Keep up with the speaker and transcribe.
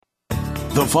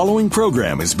The following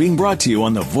program is being brought to you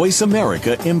on the Voice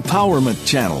America Empowerment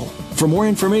Channel. For more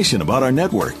information about our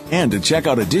network and to check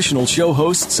out additional show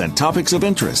hosts and topics of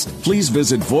interest, please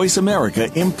visit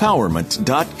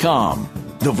voiceamericaempowerment.com.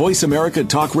 The Voice America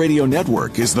Talk Radio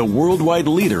Network is the worldwide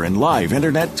leader in live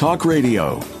Internet talk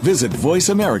radio. Visit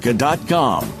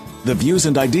voiceamerica.com. The views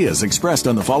and ideas expressed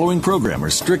on the following program are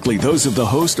strictly those of the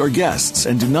host or guests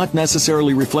and do not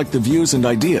necessarily reflect the views and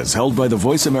ideas held by the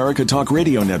Voice America Talk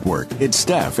Radio Network, its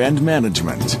staff, and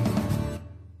management.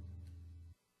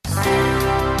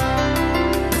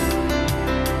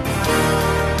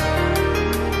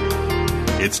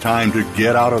 It's time to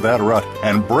get out of that rut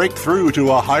and break through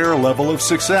to a higher level of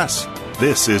success.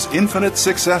 This is Infinite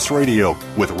Success Radio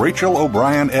with Rachel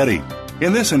O'Brien Eddy.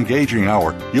 In this engaging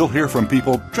hour, you'll hear from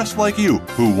people just like you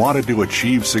who wanted to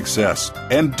achieve success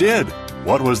and did.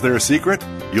 What was their secret?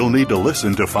 You'll need to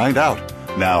listen to find out.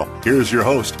 Now, here's your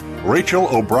host, Rachel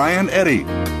O'Brien Eddy.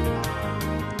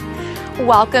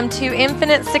 Welcome to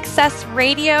Infinite Success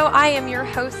Radio. I am your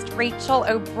host, Rachel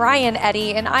O'Brien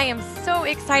Eddy, and I am so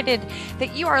excited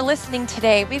that you are listening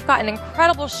today. We've got an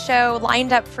incredible show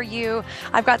lined up for you.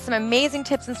 I've got some amazing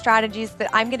tips and strategies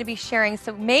that I'm going to be sharing,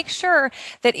 so make sure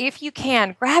that if you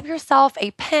can, grab yourself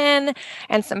a pen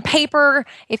and some paper.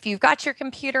 If you've got your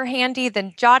computer handy,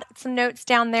 then jot some notes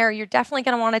down there. You're definitely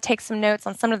going to want to take some notes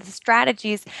on some of the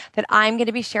strategies that I'm going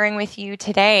to be sharing with you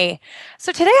today.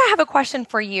 So today I have a question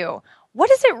for you. What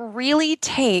does it really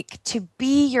take to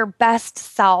be your best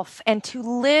self and to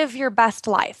live your best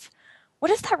life? What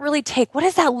does that really take? What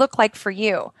does that look like for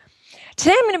you?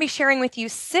 Today, I'm going to be sharing with you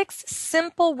 6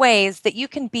 simple ways that you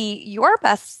can be your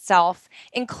best self,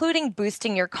 including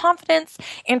boosting your confidence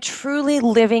and truly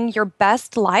living your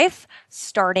best life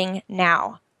starting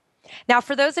now. Now,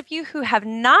 for those of you who have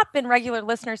not been regular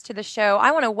listeners to the show,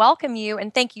 I want to welcome you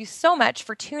and thank you so much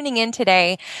for tuning in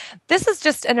today. This is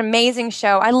just an amazing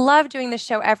show. I love doing this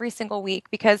show every single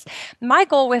week because my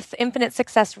goal with Infinite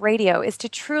Success Radio is to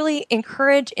truly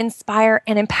encourage, inspire,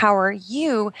 and empower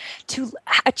you to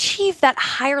achieve that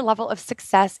higher level of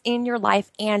success in your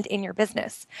life and in your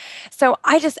business. So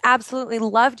I just absolutely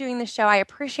love doing the show. I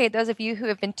appreciate those of you who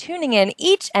have been tuning in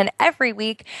each and every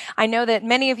week. I know that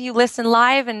many of you listen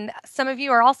live, and some of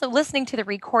you are also listening to the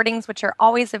recordings, which are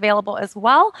always available as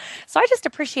well. So I just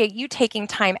appreciate you taking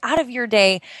time out of your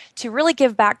day to really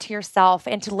give back to yourself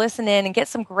and to listen in and get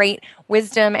some great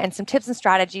wisdom and some tips and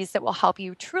strategies that will help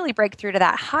you truly break through to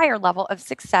that higher level of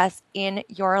success in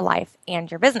your life and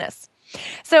your business.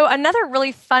 So another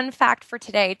really fun fact for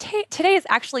today. Today is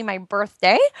actually my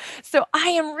birthday. So I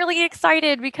am really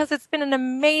excited because it's been an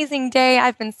amazing day.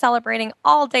 I've been celebrating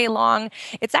all day long.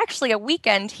 It's actually a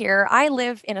weekend here. I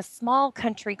live in a small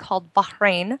country called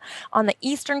Bahrain on the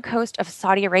eastern coast of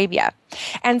Saudi Arabia.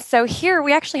 And so here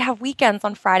we actually have weekends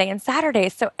on Friday and Saturday.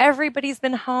 So everybody's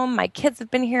been home. My kids have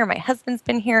been here. My husband's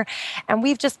been here. And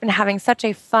we've just been having such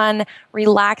a fun,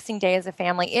 relaxing day as a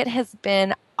family. It has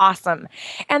been awesome.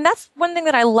 And that's one thing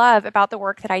that I love about the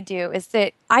work that I do is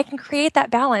that I can create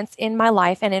that balance in my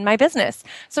life and in my business.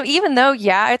 So even though,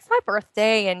 it's my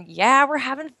birthday and we're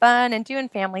having fun and doing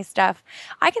family stuff,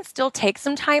 I can still take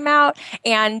some time out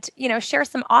and, share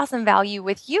some awesome value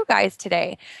with you guys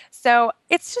today. So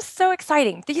it's just so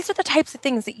exciting. These are the types of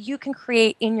things that you can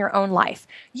create in your own life.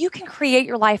 You can create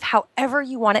your life however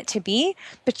you want it to be,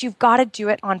 but you've got to do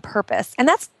it on purpose. And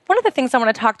that's one of the things I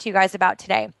want to talk to you guys about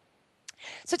today.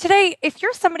 So today, if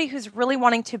you're somebody who's really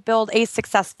wanting to build a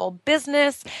successful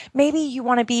business, maybe you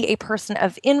want to be a person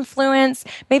of influence,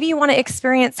 maybe you want to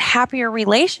experience happier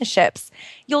relationships,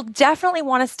 you'll definitely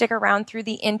want to stick around through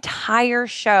the entire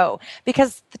show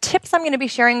because the tips I'm going to be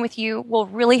sharing with you will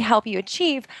really help you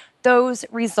achieve those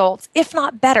results, if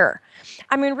not better.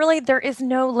 I mean, really, there is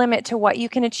no limit to what you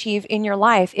can achieve in your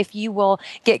life if you will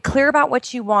get clear about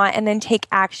what you want and then take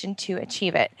action to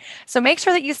achieve it. So make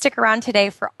sure that you stick around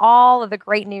today for all of the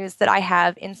great news that I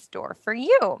have in store for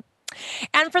you.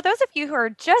 And for those of you who are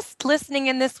just listening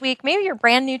in this week, maybe you're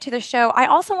brand new to the show, I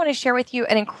also want to share with you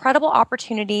an incredible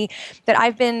opportunity that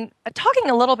I've been talking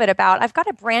a little bit about. I've got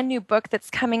a brand new book that's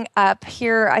coming up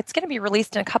here. It's going to be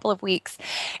released in a couple of weeks.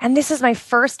 And this is my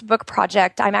first book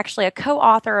project. I'm actually a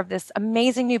co-author of this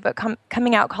amazing new book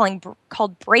coming out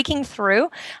called Breaking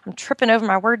Through. I'm tripping over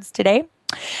my words today.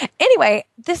 Anyway,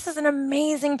 this is an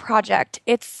amazing project.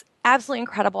 It's absolutely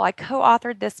incredible. I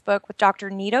co-authored this book with Dr.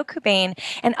 Nido Qubein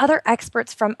and other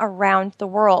experts from around the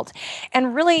world.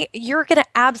 And really, you're going to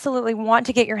absolutely want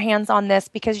to get your hands on this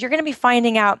because you're going to be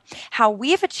finding out how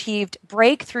we've achieved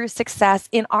breakthrough success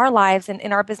in our lives and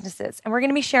in our businesses. And we're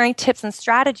going to be sharing tips and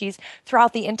strategies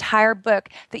throughout the entire book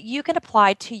that you can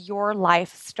apply to your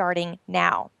life starting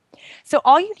now. So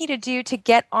all you need to do to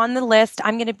get on the list,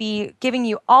 I'm going to be giving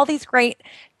you all these great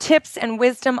tips and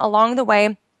wisdom along the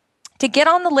way. To get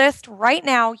on the list right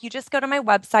now, you just go to my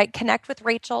website,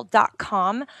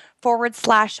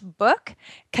 connectwithrachel.com/book,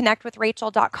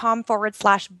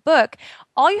 connectwithrachel.com/book.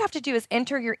 All you have to do is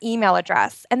enter your email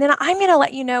address, and then I'm going to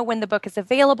let you know when the book is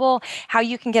available, how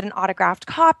you can get an autographed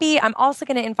copy. I'm also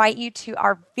going to invite you to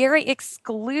our very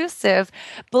exclusive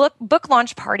book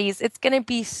launch parties. It's going to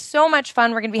be so much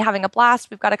fun. We're going to be having a blast.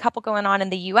 We've got a couple going on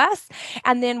in the U.S.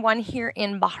 and then one here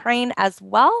in Bahrain as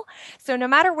well. So no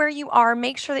matter where you are,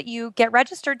 make sure that you get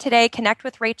registered today,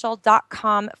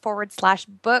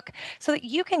 connectwithrachel.com/book, so that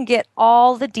you can get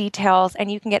all the details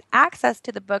and you can get access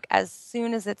to the book as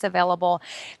soon as it's available.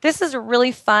 This is a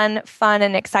really fun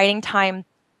and exciting time.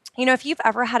 You know, if you've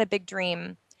ever had a big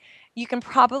dream, you can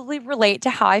probably relate to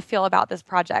how I feel about this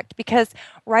project, because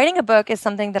writing a book is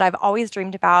something that I've always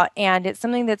dreamed about, and it's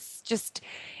something that's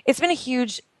it's been a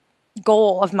huge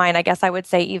goal of mine, I guess I would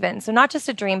say even. So not just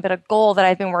a dream, but a goal that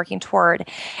I've been working toward.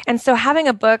 And so having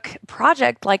a book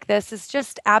project like this is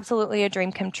just absolutely a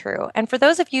dream come true. And for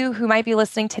those of you who might be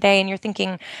listening today and you're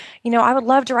thinking, you know, I would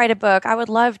love to write a book. I would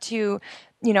love to,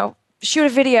 you know, shoot a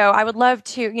video. I would love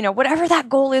to, you know, whatever that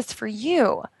goal is for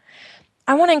you.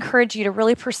 I want to encourage you to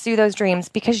really pursue those dreams,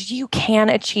 because you can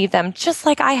achieve them just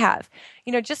like I have.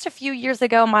 You know, just a few years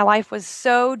ago, my life was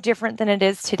so different than it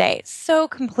is today, so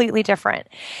completely different.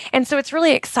 And so it's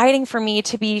really exciting for me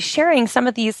to be sharing some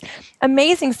of these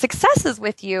amazing successes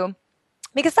with you,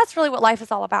 because that's really what life is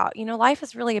all about. You know, life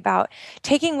is really about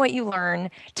taking what you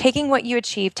learn, taking what you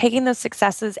achieve, taking those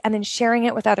successes, and then sharing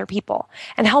it with other people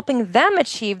and helping them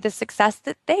achieve the success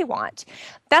that they want.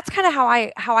 That's kind of how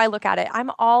I look at it.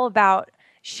 I'm all about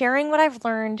sharing what I've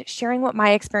learned, sharing what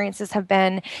my experiences have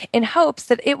been, in hopes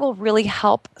that it will really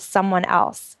help someone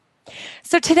else.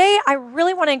 So today, I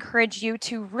really want to encourage you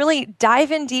to really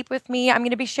dive in deep with me. I'm going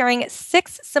to be sharing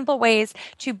 6 simple ways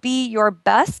to be your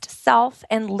best self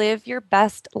and live your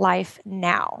best life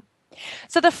now.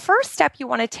 So the first step you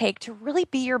want to take to really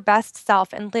be your best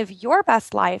self and live your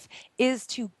best life is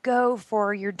to go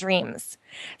for your dreams.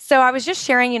 So I was just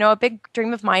sharing, you know, a big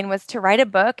dream of mine was to write a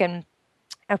book, and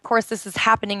of course, this is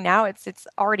happening now. It's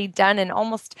already done and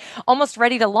almost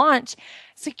ready to launch.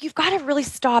 So you've got to really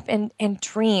stop and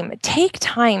dream. Take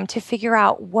time to figure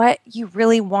out what you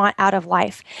really want out of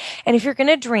life. And if you're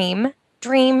going to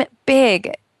dream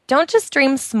big. Don't just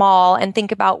dream small and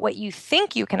think about what you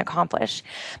think you can accomplish,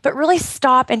 but really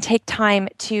stop and take time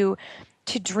to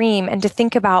dream and to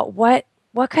think about what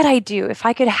could I do if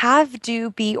I could have, do,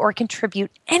 be, or contribute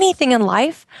anything in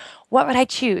life. What would I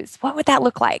choose? What would that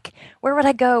look like? Where would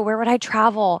I go? Where would I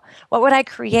travel? What would I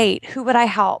create? Who would I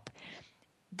help?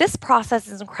 This process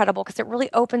is incredible because it really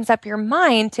opens up your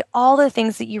mind to all the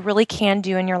things that you really can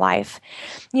do in your life.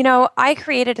 You know, I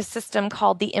created a system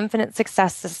called the Infinite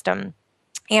Success System.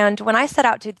 And when I set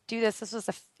out to do this was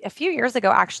a few years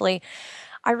ago, actually,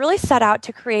 I really set out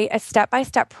to create a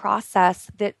step-by-step process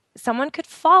that someone could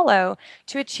follow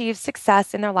to achieve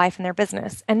success in their life and their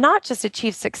business. And not just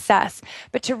achieve success,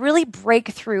 but to really break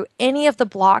through any of the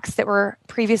blocks that were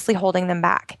previously holding them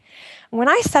back. When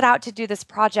I set out to do this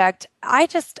project,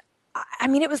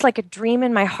 it was like a dream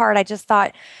in my heart. I just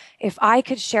thought, if I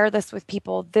could share this with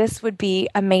people, this would be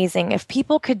amazing. If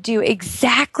people could do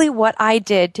exactly what I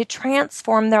did to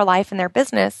transform their life and their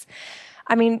business,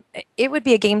 it would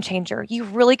be a game changer. You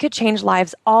really could change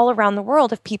lives all around the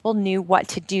world if people knew what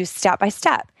to do step by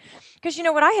step. Because, you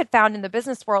know, what I had found in the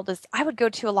business world is I would go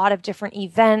to a lot of different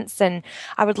events and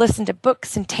I would listen to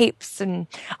books and tapes and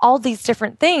all these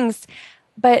different things,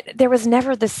 but there was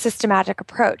never this systematic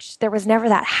approach. There was never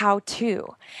that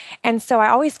how-to. And so I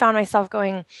always found myself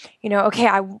going, you know, okay,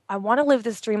 I want to live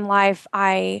this dream life.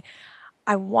 I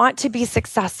want to be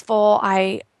successful.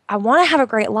 I want to have a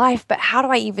great life, but how do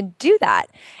I even do that?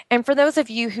 And for those of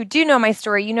you who do know my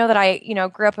story, you know that I,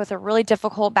 grew up with a really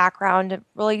difficult background, a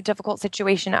really difficult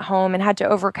situation at home, and had to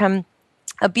overcome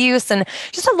abuse and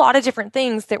just a lot of different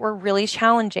things that were really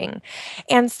challenging.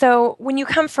 And so when you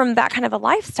come from that kind of a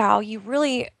lifestyle,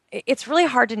 it's really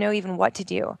hard to know even what to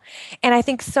do. And I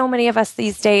think so many of us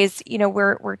these days,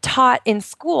 we're taught in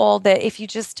school that if you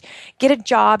just get a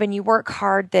job and you work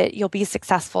hard, that you'll be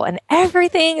successful and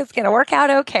everything is going to work out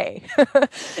okay.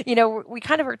 We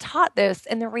kind of are taught this,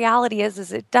 and the reality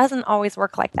is it doesn't always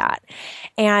work like that.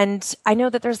 And I know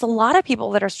that there's a lot of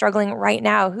people that are struggling right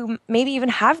now who maybe even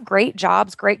have great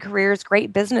jobs, great careers,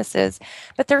 great businesses,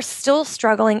 but they're still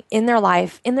struggling in their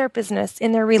life, in their business,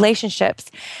 in their relationships.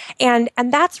 And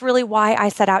that's really why I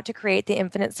set out to create the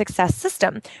Infinite Success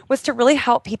System, was to really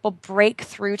help people break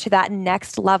through to that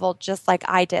next level, just like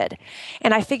I did.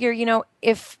 And I figure,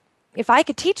 if if I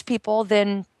could teach people,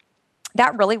 then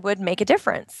that really would make a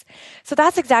difference. So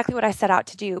that's exactly what I set out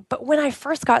to do. But when I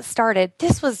first got started,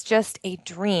 this was just a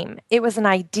dream. It was an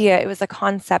idea. It was a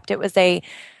concept. It was a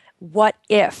what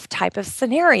if type of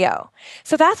scenario.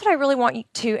 So that's what I really want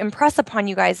to impress upon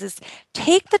you guys is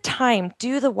take the time,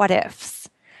 do the what ifs.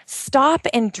 Stop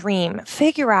and dream.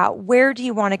 Figure out, where do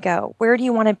you want to go? Where do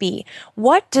you want to be?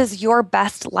 What does your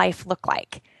best life look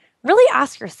like? Really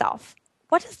ask yourself,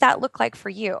 what does that look like for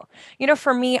you? You know,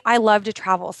 for me, I love to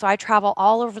travel. So I travel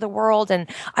all over the world, and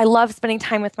I love spending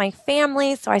time with my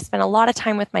family. So I spend a lot of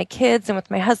time with my kids and with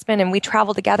my husband, and we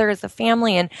travel together as a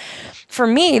family. And for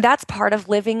me, that's part of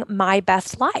living my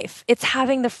best life. It's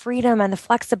having the freedom and the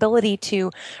flexibility to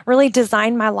really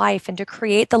design my life and to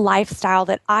create the lifestyle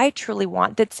that I truly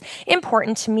want, that's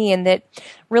important to me and that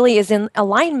really is in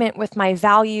alignment with my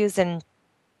values and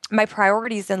my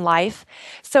priorities in life.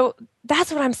 So that's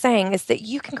what I'm saying, is that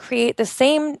you can create the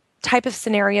same type of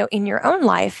scenario in your own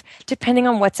life depending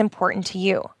on what's important to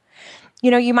you.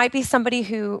 You know, you might be somebody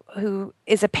who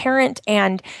is a parent,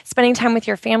 and spending time with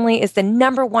your family is the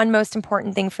number one most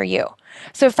important thing for you.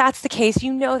 So if that's the case,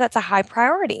 you know that's a high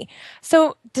priority.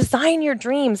 So design your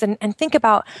dreams and think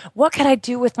about, what could I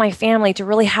do with my family to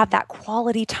really have that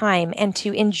quality time and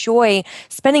to enjoy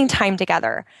spending time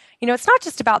together? You know, it's not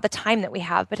just about the time that we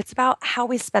have, but it's about how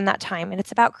we spend that time. And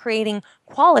it's about creating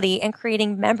quality and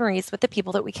creating memories with the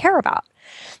people that we care about.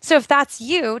 So if that's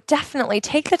you, definitely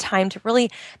take the time to really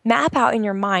map out in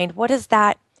your mind, what does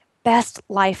that best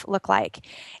life look like?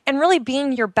 And really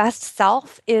being your best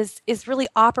self is really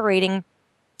operating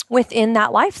within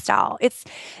that lifestyle.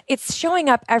 It's showing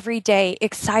up every day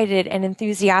excited and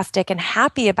enthusiastic and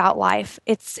happy about life.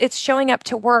 It's showing up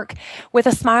to work with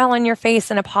a smile on your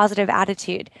face and a positive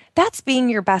attitude. That's being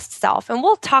your best self. And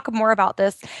we'll talk more about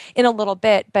this in a little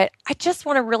bit, but I just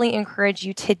want to really encourage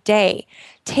you today.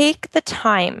 Take the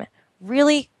time,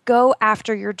 really go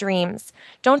after your dreams.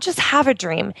 Don't just have a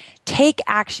dream, take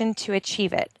action to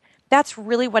achieve it. That's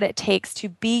really what it takes to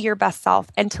be your best self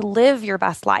and to live your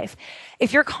best life.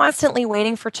 If you're constantly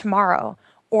waiting for tomorrow,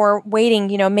 or waiting,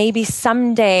 you know, maybe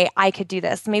someday I could do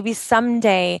this. Maybe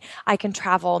someday I can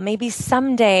travel. Maybe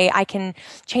someday I can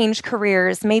change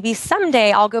careers. Maybe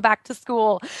someday I'll go back to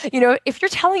school. You know, if you're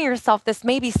telling yourself this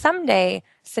maybe someday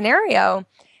scenario,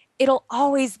 it'll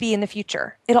always be in the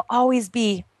future. It'll always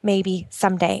be maybe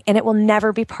someday, and it will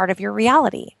never be part of your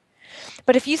reality.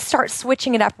 But if you start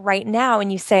switching it up right now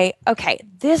and you say, okay,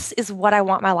 this is what I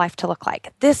want my life to look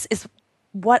like. This is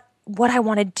what I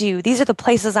want to do. These are the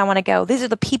places I want to go. These are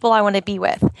the people I want to be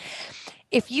with.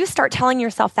 If you start telling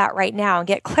yourself that right now and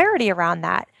get clarity around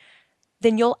that,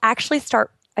 then you'll actually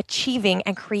start achieving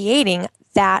and creating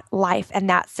that life and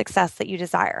that success that you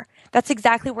desire. That's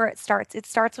exactly where it starts. It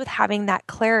starts with having that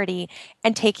clarity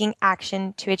and taking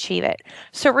action to achieve it.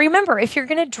 So remember, if you're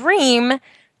going to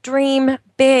dream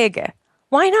big.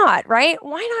 Why not, right?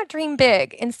 Why not dream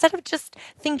big? Instead of just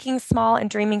thinking small and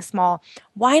dreaming small,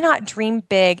 why not dream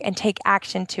big and take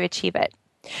action to achieve it?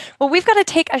 Well, we've got to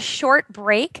take a short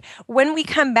break. When we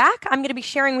come back, I'm going to be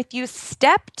sharing with you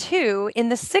step 2 in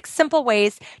the 6 simple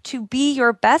ways to be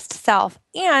your best self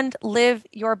and live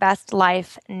your best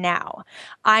life now.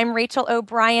 I'm Rachel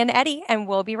O'Brien Eddy, and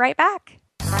we'll be right back.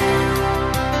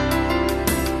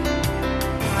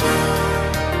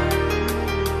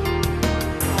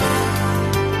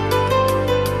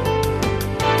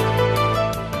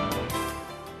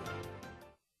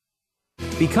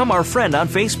 Become our friend on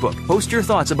Facebook. Post your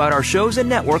thoughts about our shows and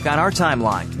network on our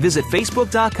timeline. Visit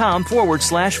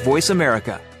facebook.com/Voice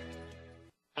America.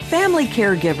 Family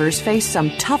caregivers face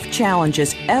some tough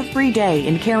challenges every day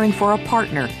in caring for a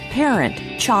partner,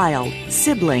 parent, child,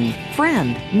 sibling,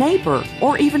 friend, neighbor,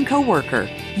 or even coworker.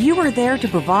 You are there to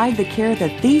provide the care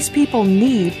that these people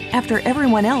need after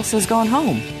everyone else has gone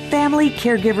home. Family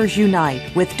Caregivers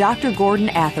Unite with Dr. Gordon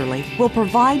Atherley will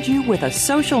provide you with a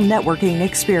social networking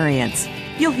experience.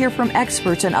 You'll hear from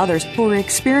experts and others who are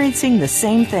experiencing the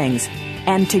same things,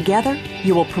 and together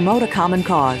you will promote a common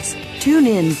cause. Tune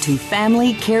in to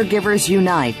Family Caregivers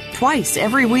Unite twice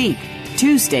every week,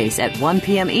 Tuesdays at 1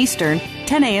 p.m. Eastern,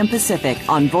 10 a.m. Pacific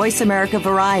on Voice America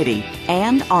Variety,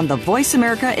 and on the Voice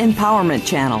America Empowerment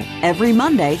Channel every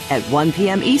Monday at 1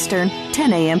 p.m. Eastern,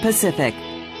 10 a.m. Pacific.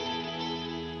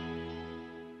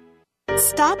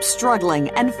 Stop struggling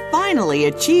and finally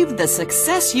achieve the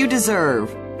success you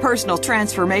deserve. Personal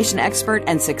transformation expert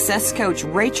and success coach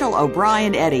Rachel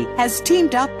O'Brien Eddy has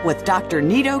teamed up with Dr.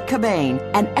 Nido Qubein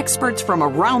and experts from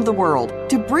around the world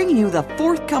to bring you the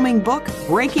forthcoming book,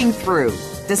 Breaking Through.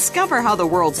 Discover how the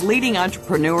world's leading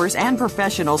entrepreneurs and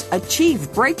professionals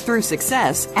achieve breakthrough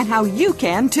success and how you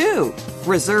can too.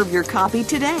 Reserve your copy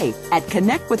today at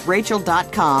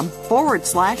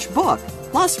connectwithrachel.com/book.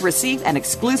 Plus, receive an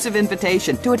exclusive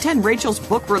invitation to attend Rachel's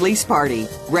book release party.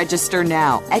 Register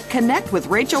now at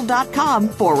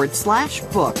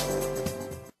connectwithrachel.com/book.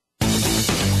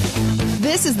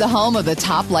 This is the home of the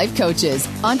top life coaches,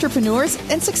 entrepreneurs,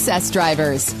 and success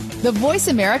drivers. The Voice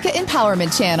America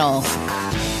Empowerment Channel.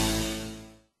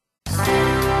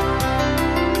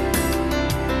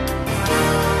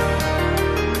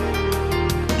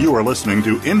 You are listening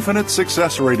to Infinite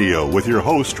Success Radio with your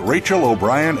host, Rachel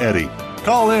O'Brien Eddy.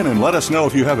 Call in and let us know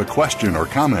if you have a question or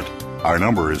comment. Our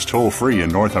number is toll-free in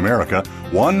North America,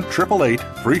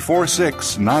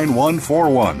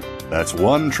 1-888-346-9141. That's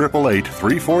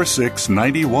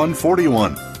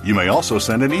 1-888-346-9141. You may also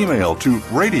send an email to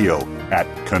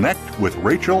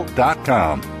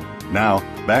radio@connectwithrachel.com. Now,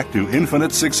 back to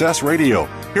Infinite Success Radio.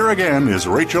 Here again is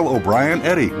Rachel O'Brien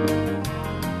Eddy.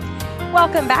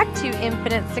 Welcome back to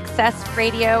Infinite Success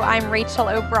Radio. I'm Rachel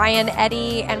O'Brien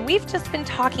Eddy, and we've just been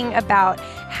talking about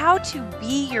how to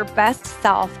be your best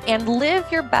self and live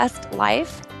your best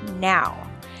life now.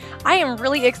 I am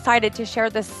really excited to share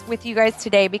this with you guys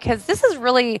today because this is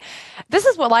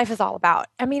what life is all about.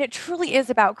 I mean, it truly is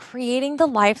about creating the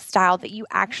lifestyle that you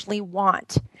actually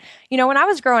want. You know, when I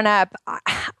was growing up, I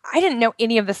didn't know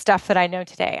any of the stuff that I know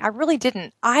today. I really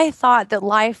didn't. I thought that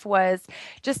life was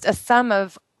just a sum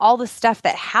of all the stuff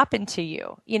that happened to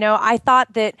you. You know, I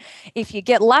thought that if you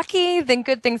get lucky, then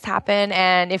good things happen.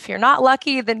 And if you're not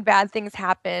lucky, then bad things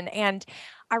happen. And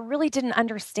I really didn't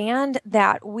understand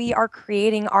that we are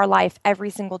creating our life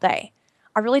every single day.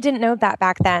 I really didn't know that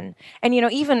back then. And, you know,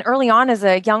 even early on as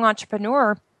a young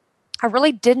entrepreneur, I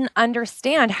really didn't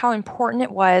understand how important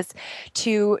it was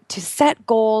to set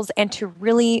goals and to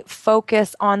really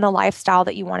focus on the lifestyle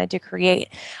that you wanted to create.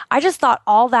 I just thought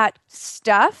all that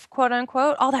stuff, quote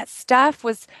unquote, all that stuff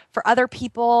was for other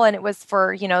people, and it was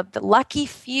for, you know, the lucky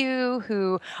few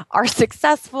who are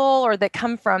successful or that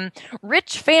come from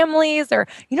rich families, or,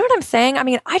 you know what I'm saying? I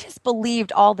mean, I just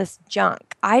believed all this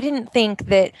junk. I didn't think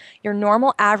that your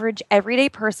normal, average, everyday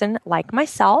person like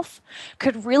myself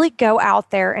could really go out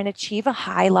there and achieve a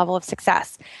high level of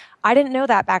success. I didn't know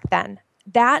that back then.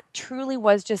 That truly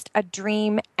was just a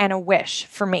dream and a wish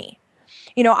for me.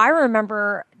 You know, I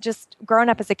remember just growing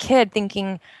up as a kid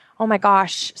thinking, oh my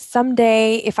gosh,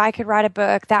 someday if I could write a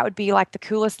book, that would be like the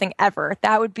coolest thing ever.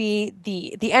 That would be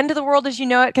the end of the world as you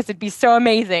know it, because it'd be so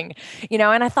amazing. You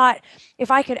know, and I thought if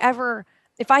I could ever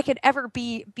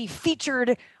be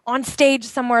featured on stage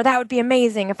somewhere, that would be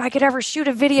amazing. If I could ever shoot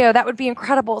a video, that would be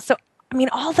incredible. So, I mean,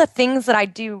 all the things that I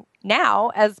do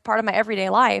now as part of my everyday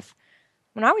life,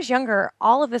 when I was younger,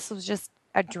 all of this was just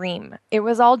a dream. It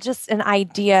was all just an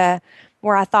idea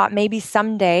where I thought maybe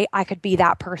someday I could be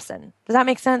that person. Does that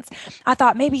make sense? I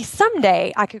thought maybe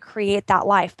someday I could create that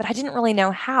life, but I didn't really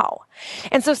know how.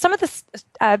 And so some of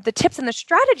the tips and the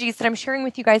strategies that I'm sharing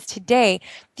with you guys today,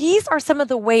 these are some of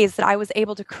the ways that I was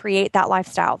able to create that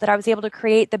lifestyle, that I was able to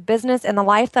create the business and the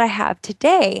life that I have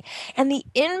today and the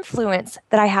influence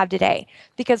that I have today.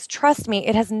 Because trust me,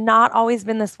 it has not always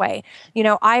been this way. You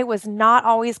know, I was not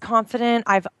always confident.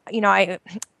 I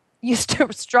used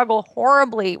to struggle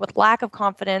horribly with lack of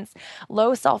confidence,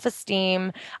 low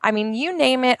self-esteem. I mean, you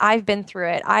name it, I've been through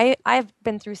it. I've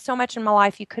been through so much in my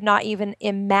life you could not even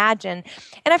imagine.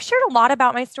 And I've shared a lot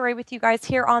about my story with you guys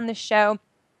here on the show.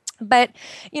 But,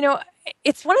 you know,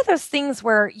 it's one of those things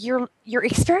where your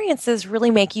experiences really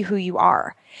make you who you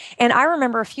are. And I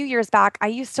remember a few years back, I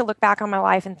used to look back on my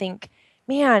life and think,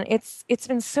 man, it's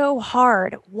been so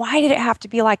hard. Why did it have to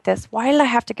be like this? Why did I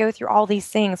have to go through all these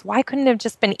things? Why couldn't it have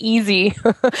just been easy?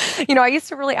 You know, I used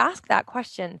to really ask that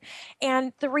question.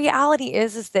 And the reality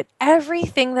is that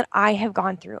everything that I have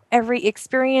gone through, every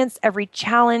experience, every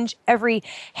challenge, every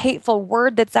hateful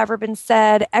word that's ever been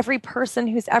said, every person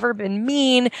who's ever been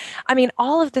mean, I mean,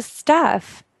 all of this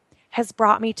stuff has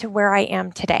brought me to where I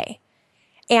am today.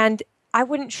 And I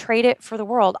wouldn't trade it for the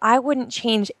world. I wouldn't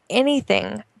change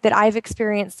anything that I've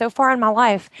experienced so far in my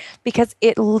life because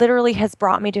it literally has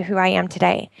brought me to who I am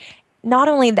today. Not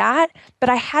only that, but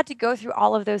I had to go through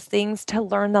all of those things to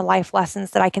learn the life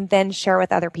lessons that I can then share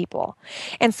with other people.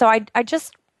 And so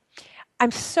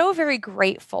I'm so very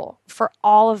grateful for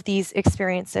all of these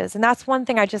experiences. And that's one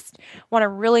thing I just want to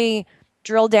really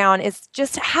drill down is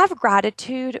just have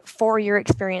gratitude for your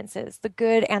experiences, the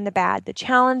good and the bad, the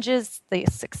challenges, the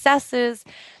successes.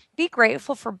 Be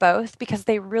grateful for both because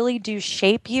they really do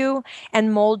shape you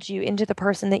and mold you into the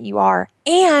person that you are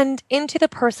and into the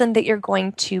person that you're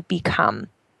going to become.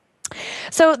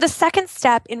 So the second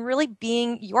step in really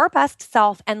being your best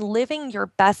self and living your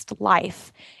best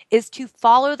life is to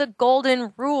follow the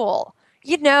golden rule.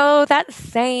 You know that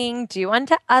saying, do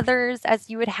unto others as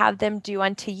you would have them do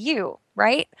unto you,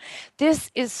 right?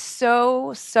 This is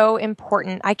so, so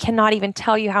important. I cannot even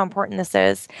tell you how important this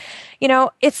is. You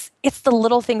know, it's the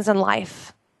little things in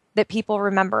life that people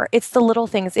remember. It's the little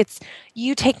things. It's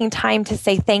you taking time to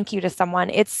say thank you to someone.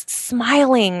 It's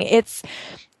smiling. It's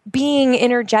being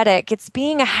energetic. It's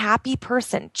being a happy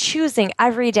person, choosing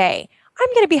every day.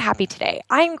 I'm going to be happy today.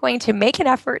 I'm going to make an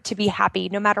effort to be happy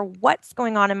no matter what's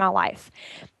going on in my life.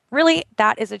 Really,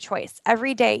 that is a choice.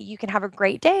 Every day you can have a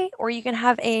great day or you can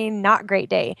have a not great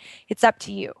day. It's up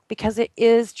to you because it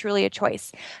is truly a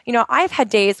choice. You know, I've had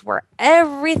days where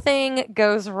everything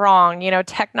goes wrong. You know,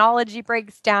 technology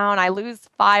breaks down. I lose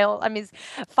files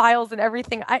and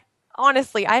everything.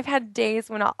 Honestly, I've had days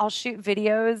when I'll shoot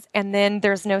videos and then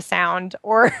there's no sound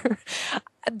or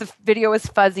the video is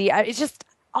fuzzy. It's just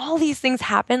all these things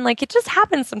happen. Like it just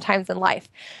happens sometimes in life,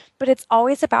 but it's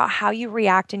always about how you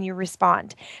react and you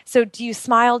respond. So do you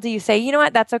smile? Do you say, you know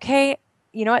what, that's okay.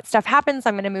 You know what, stuff happens.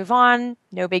 I'm going to move on.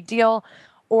 No big deal.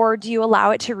 Or do you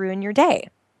allow it to ruin your day?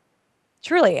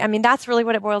 Truly. I mean, that's really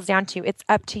what it boils down to. It's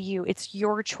up to you. It's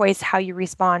your choice how you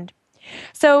respond.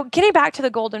 So getting back to the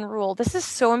golden rule, this is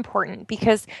so important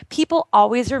because people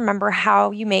always remember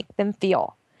how you make them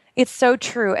feel. It's so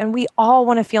true. And we all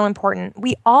want to feel important.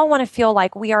 We all want to feel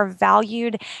like we are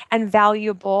valued and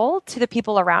valuable to the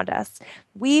people around us.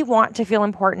 We want to feel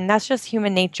important. That's just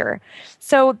human nature.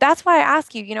 So that's why I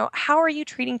ask you, you know, how are you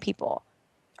treating people?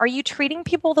 Are you treating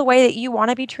people the way that you want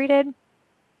to be treated?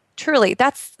 Truly,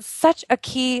 that's such a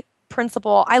key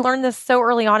principle. I learned this so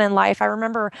early on in life. I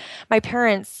remember my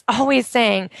parents always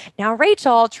saying, now,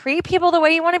 Rachel, treat people the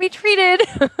way you want to be treated,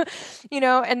 you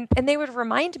know, and they would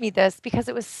remind me this because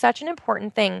it was such an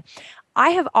important thing. I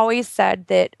have always said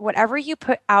that whatever you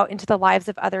put out into the lives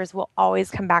of others will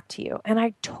always come back to you. And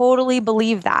I totally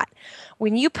believe that.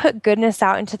 When you put goodness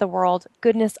out into the world,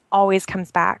 goodness always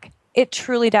comes back. It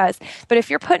truly does. But if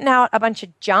you're putting out a bunch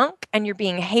of junk and you're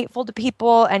being hateful to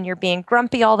people and you're being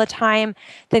grumpy all the time,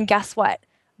 then guess what?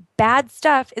 Bad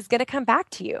stuff is going to come back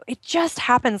to you. It just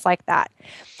happens like that.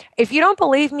 If you don't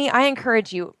believe me, I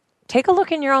encourage you, take a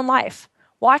look in your own life.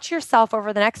 Watch yourself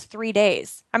over the next 3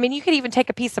 days. I mean, you could even take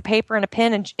a piece of paper and a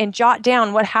pen and jot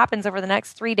down what happens over the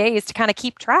next 3 days to kind of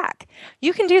keep track.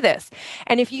 You can do this.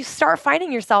 And if you start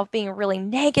finding yourself being really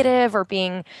negative or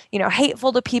being, you know,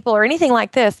 hateful to people or anything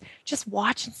like this, just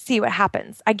watch and see what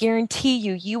happens. I guarantee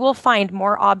you, you will find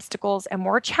more obstacles and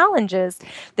more challenges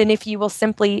than if you will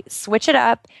simply switch it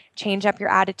up, change up your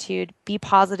attitude, be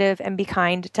positive, and be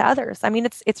kind to others. I mean,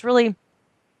 it's really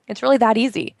that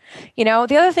easy. You know,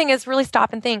 the other thing is really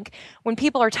stop and think. When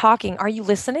people are talking, are you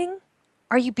listening?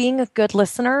 Are you being a good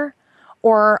listener?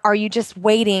 Or are you just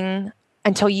waiting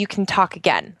until you can talk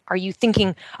again? Are you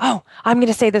thinking, oh, I'm going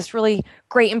to say this really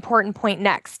great, important point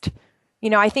next? You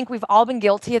know, I think we've all been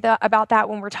guilty of about that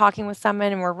when we're talking with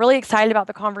someone and we're really excited about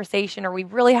the conversation or we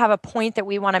really have a point that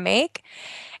we want to make.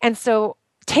 And so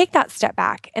take that step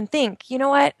back and think, you know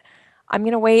what? I'm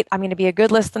going to wait. I'm going to be a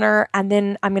good listener. And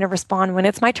then I'm going to respond when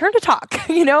it's my turn to talk.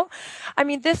 You know, I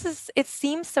mean, it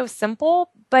seems so simple,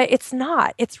 but it's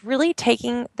not. It's really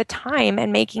taking the time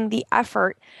and making the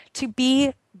effort to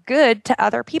be good to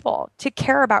other people, to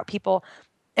care about people,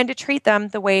 and to treat them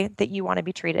the way that you want to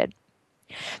be treated.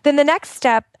 Then the next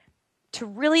step to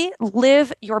really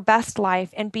live your best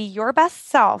life and be your best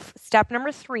self, step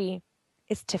number 3,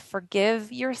 is to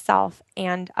forgive yourself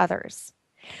and others.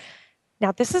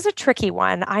 Now, this is a tricky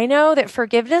one. I know that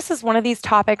forgiveness is one of these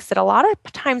topics that a lot of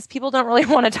times people don't really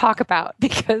want to talk about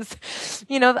because,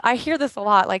 you know, I hear this a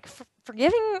lot, like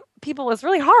forgiving people is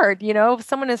really hard. You know, if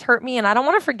someone has hurt me and I don't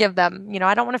want to forgive them, you know,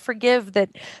 I don't want to forgive that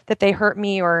they hurt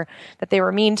me or that they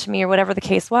were mean to me or whatever the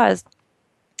case was.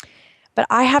 But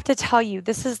I have to tell you,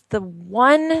 this is the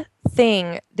one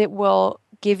thing that will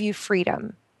give you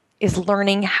freedom is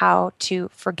learning how to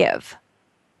forgive.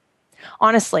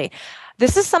 Honestly,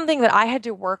 this is something that I had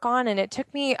to work on, and it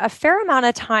took me a fair amount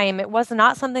of time. It was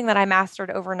not something that I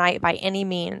mastered overnight by any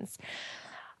means.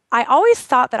 I always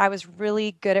thought that I was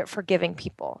really good at forgiving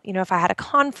people. You know, if I had a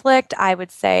conflict, I would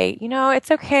say, you know,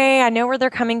 it's okay. I know where they're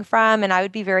coming from, and I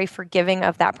would be very forgiving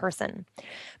of that person.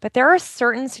 But there are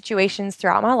certain situations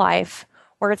throughout my life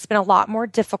where it's been a lot more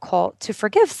difficult to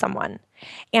forgive someone.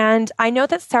 And I know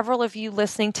that several of you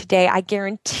listening today, I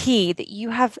guarantee that you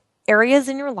have areas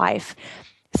in your life,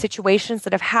 situations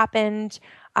that have happened,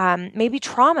 maybe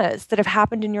traumas that have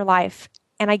happened in your life.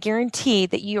 And I guarantee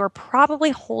that you are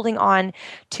probably holding on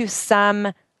to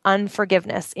some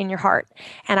unforgiveness in your heart.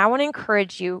 And I want to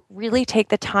encourage you, really take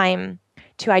the time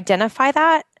to identify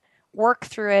that, work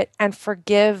through it, and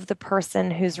forgive the person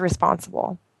who's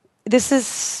responsible. This is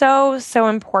so, so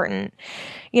important.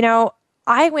 You know,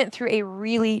 I went through a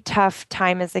really tough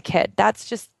time as a kid. That's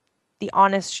just the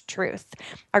honest truth.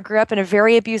 I grew up in a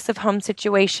very abusive home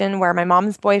situation where my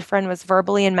mom's boyfriend was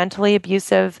verbally and mentally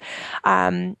abusive,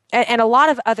 and a lot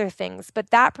of other things. But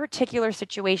that particular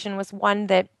situation was one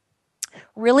that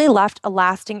really left a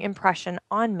lasting impression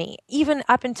on me, even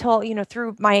up until,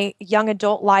 through my young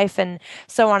adult life and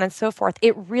so on and so forth.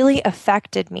 It really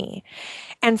affected me.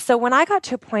 And so when I got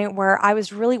to a point where I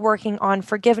was really working on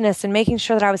forgiveness and making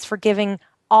sure that I was forgiving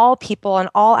all people and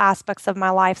all aspects of my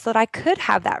life so that I could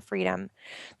have that freedom,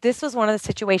 this was one of the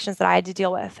situations that I had to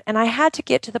deal with. And I had to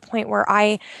get to the point where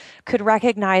I could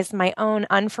recognize my own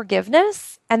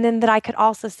unforgiveness, and then that I could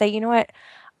also say, you know what?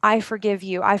 I forgive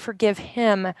you. I forgive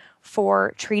him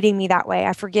for treating me that way.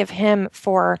 I forgive him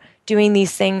for doing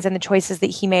these things and the choices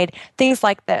that he made, things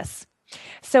like this.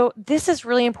 So this is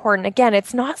really important. Again,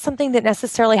 it's not something that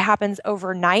necessarily happens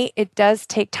overnight. It does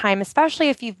take time, especially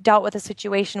if you've dealt with a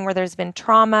situation where there's been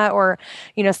trauma or,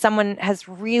 someone has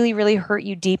really, really hurt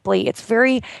you deeply. It's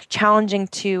very challenging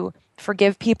to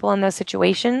forgive people in those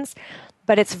situations,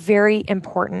 but it's very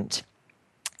important.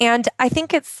 And I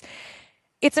think it's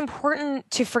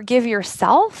important to forgive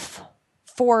yourself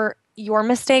for your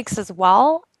mistakes as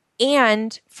well,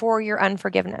 and for your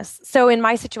unforgiveness. So in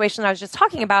my situation that I was just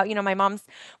talking about, my mom's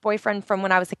boyfriend from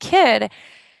when I was a kid,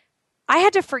 I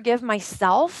had to forgive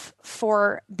myself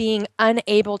for being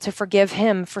unable to forgive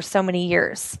him for so many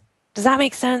years. Does that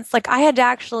make sense? Like, I had to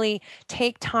actually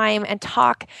take time and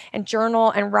talk and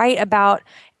journal and write about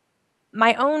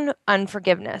my own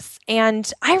unforgiveness.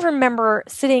 And I remember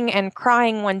sitting and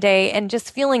crying one day and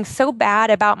just feeling so bad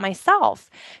about myself,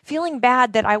 feeling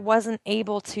bad that I wasn't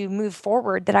able to move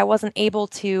forward, that I wasn't able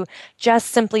to just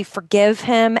simply forgive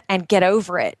him and get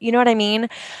over it. You know what I mean?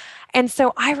 And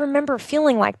so I remember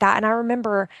feeling like that. And I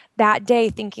remember that day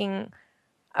thinking,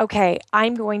 okay,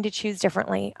 I'm going to choose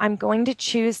differently. I'm going to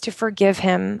choose to forgive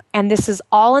him. And this is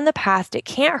all in the past. It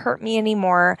can't hurt me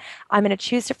anymore. I'm going to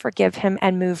choose to forgive him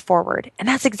and move forward. And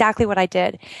that's exactly what I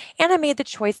did. And I made the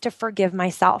choice to forgive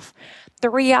myself. The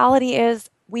reality is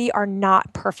we are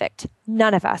not perfect.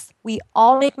 None of us. We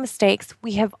all make mistakes.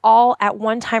 We have all at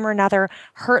one time or another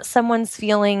hurt someone's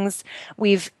feelings.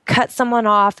 We've cut someone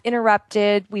off,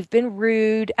 interrupted. We've been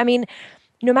rude. I mean,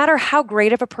 no matter how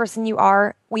great of a person you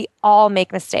are, we all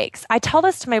make mistakes. I tell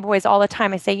this to my boys all the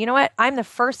time. I say, you know what? I'm the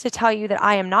first to tell you that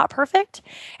I am not perfect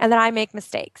and that I make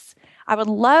mistakes. I would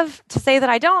love to say that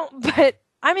I don't, but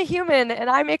I'm a human and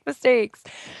I make mistakes.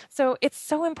 So it's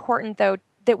so important, though,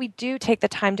 that we do take the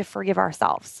time to forgive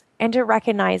ourselves and to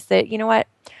recognize that, you know what?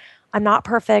 I'm not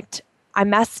perfect. I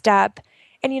messed up.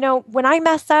 And, when I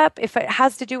mess up, if it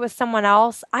has to do with someone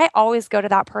else, I always go to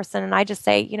that person and I just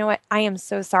say, you know what? I am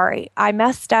so sorry. I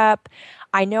messed up.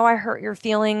 I know I hurt your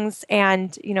feelings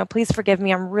and, please forgive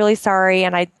me. I'm really sorry.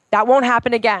 And that won't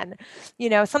happen again.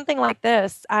 Something like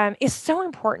this is so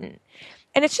important.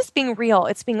 And it's just being real.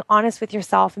 It's being honest with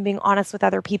yourself and being honest with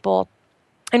other people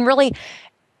and really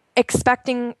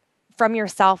expecting from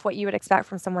yourself what you would expect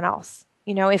from someone else.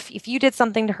 If you did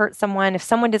something to hurt someone, if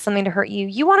someone did something to hurt you,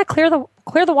 you want to clear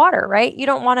the water, right? You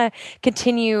don't want to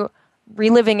continue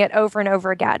reliving it over and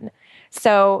over again.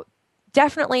 So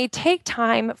definitely take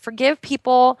time, forgive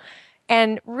people,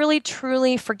 and really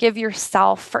truly forgive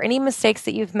yourself for any mistakes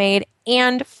that you've made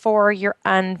and for your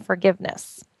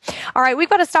unforgiveness. All right, we've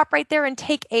got to stop right there and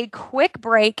take a quick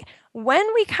break. When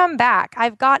we come back,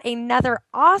 I've got another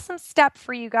awesome step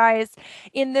for you guys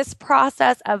in this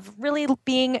process of really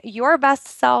being your best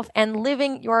self and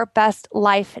living your best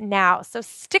life now. So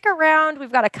stick around.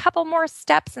 We've got a couple more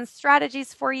steps and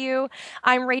strategies for you.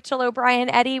 I'm Rachel O'Brien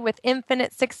Eddy with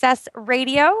Infinite Success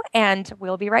Radio, and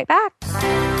we'll be right back.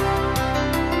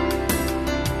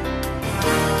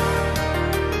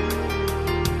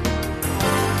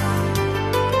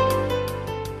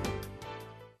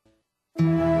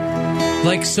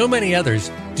 Like so many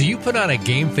others, do you put on a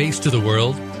game face to the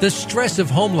world? The stress of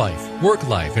home life, work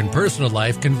life, and personal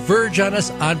life converge on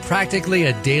us on practically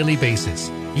a daily basis.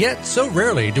 Yet, so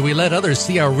rarely do we let others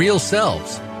see our real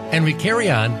selves. And we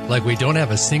carry on like we don't have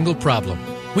a single problem.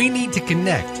 We need to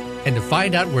connect and to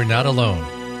find out we're not alone.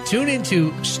 Tune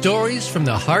into Stories from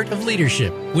the Heart of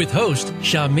Leadership with host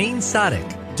Shamin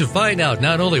Sadek to find out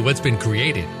not only what's been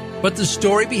created, but the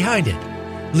story behind it.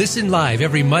 Listen live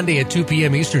every Monday at 2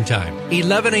 p.m. Eastern Time,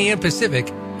 11 a.m. Pacific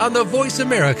on the Voice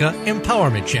America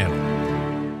Empowerment Channel.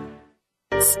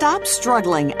 Stop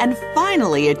struggling and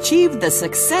finally achieve the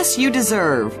success you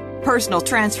deserve. Personal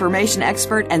transformation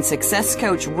expert and success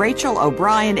coach Rachel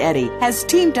O'Brien Eddy has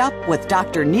teamed up with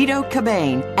Dr. Nido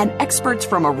Qubein and experts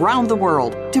from around the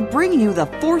world to bring you the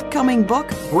forthcoming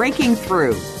book, Breaking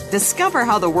Through. Discover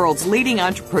how the world's leading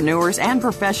entrepreneurs and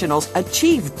professionals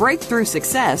achieve breakthrough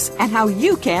success and how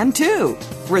you can too.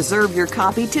 Reserve your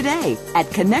copy today at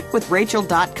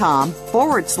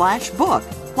connectwithRachel.com/book.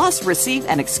 Plus, receive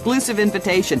an exclusive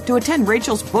invitation to attend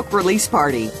Rachel's book release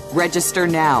party. Register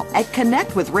now at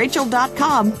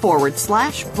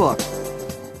connectwithRachel.com/book.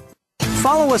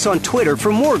 Follow us on Twitter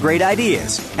for more great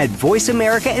ideas at Voice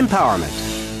America Empowerment.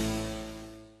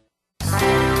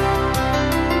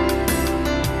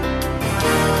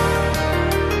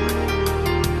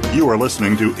 You are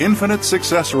listening to Infinite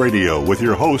Success Radio with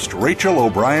your host, Rachel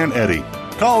O'Brien Eddy.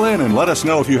 Call in and let us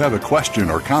know if you have a question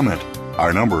or comment.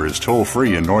 Our number is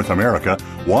toll-free in North America,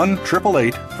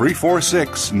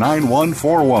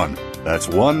 1-888-346-9141. That's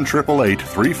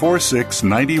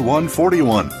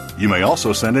 1-888-346-9141. You may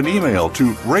also send an email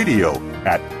to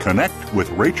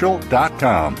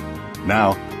radio@connectwithrachel.com.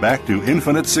 Now, back to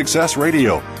Infinite Success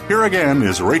Radio. Here again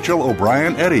is Rachel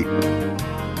O'Brien Eddy.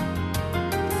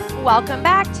 Welcome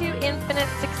back to Infinite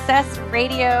Success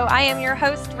Radio. I am your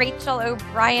host, Rachel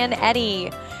O'Brien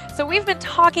Eddy. So we've been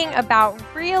talking about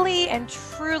really and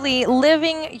truly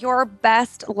living your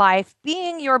best life,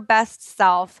 being your best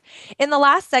self. In the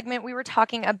last segment, we were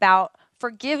talking about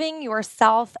forgiving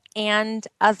yourself and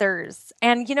others.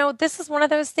 And, you know, this is one of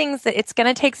those things that it's going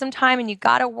to take some time and you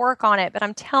got to work on it. But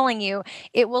I'm telling you,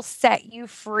 it will set you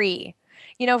free.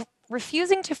 You know,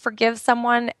 refusing to forgive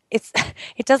someone, it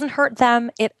doesn't hurt them.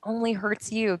 It only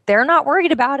hurts you. They're not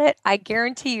worried about it. I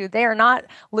guarantee you, they are not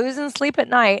losing sleep at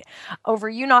night over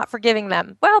you not forgiving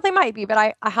them. Well, they might be, but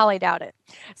I highly doubt it.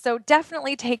 So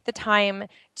definitely take the time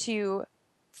to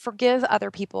forgive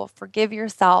other people, forgive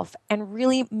yourself, and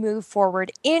really move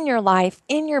forward in your life,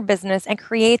 in your business, and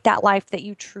create that life that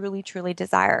you truly, truly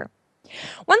desire.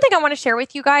 One thing I want to share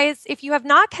with you guys, if you have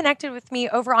not connected with me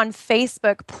over on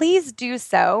Facebook, please do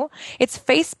so. It's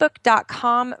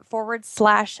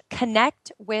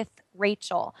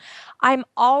facebook.com/connectwithrachel. I'm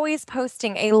always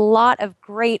posting a lot of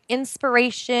great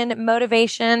inspiration,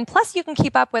 motivation, plus you can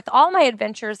keep up with all my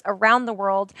adventures around the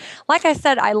world. Like I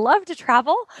said, I love to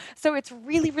travel, so it's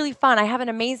really, really fun. I have an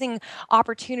amazing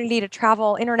opportunity to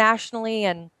travel internationally,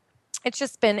 and it's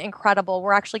just been incredible.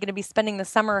 We're actually going to be spending the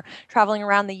summer traveling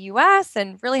around the U.S.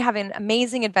 and really having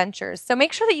amazing adventures. So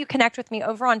make sure that you connect with me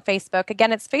over on Facebook.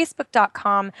 Again, it's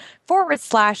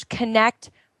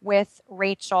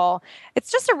facebook.com/connectwithrachel.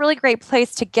 It's just a really great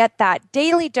place to get that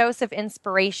daily dose of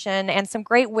inspiration and some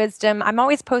great wisdom. I'm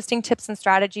always posting tips and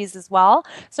strategies as well.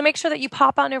 So make sure that you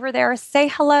pop on over there, say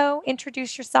hello,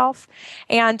 introduce yourself,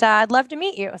 and I'd love to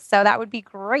meet you. So that would be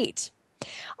great.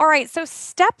 All right, so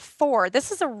step 4,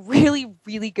 this is a really,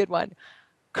 really good one.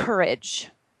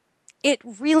 Courage. It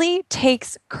really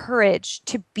takes courage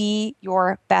to be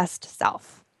your best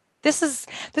self. This is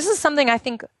something I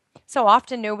think so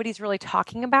often nobody's really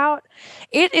talking about.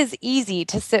 It is easy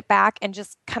to sit back and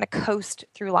just kind of coast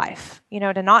through life, you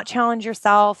know, to not challenge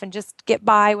yourself and just get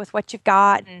by with what you've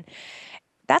got. And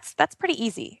that's pretty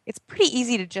easy. It's pretty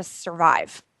easy to just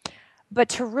survive. But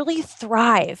to really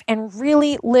thrive and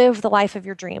really live the life of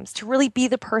your dreams, to really be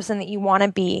the person that you want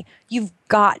to be, you've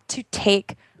got to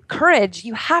take courage.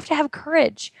 You have to have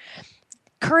courage.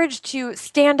 Courage to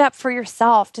stand up for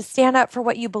yourself, to stand up for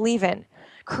what you believe in.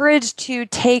 Courage to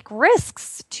take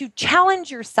risks, to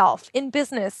challenge yourself in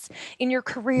business, in your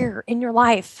career, in your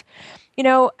life. You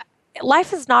know,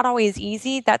 life is not always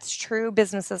easy. That's true.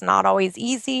 Business is not always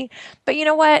easy. But you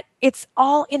know what? It's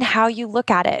all in how you look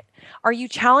at it. Are you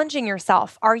challenging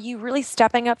yourself? Are you really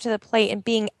stepping up to the plate and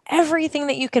being everything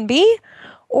that you can be?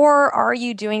 Or are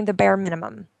you doing the bare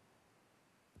minimum?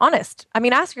 Honest. I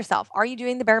mean, ask yourself, are you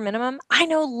doing the bare minimum? I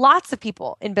know lots of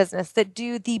people in business that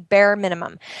do the bare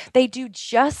minimum. They do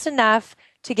just enough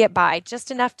to get by, just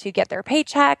enough to get their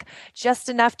paycheck, just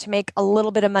enough to make a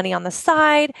little bit of money on the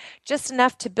side, just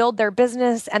enough to build their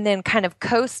business and then kind of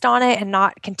coast on it and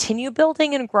not continue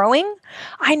building and growing.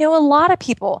 I know a lot of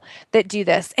people that do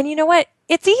this. And you know what?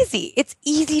 It's easy. It's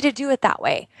easy to do it that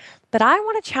way. But I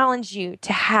want to challenge you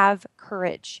to have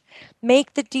courage.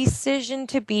 Make the decision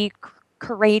to be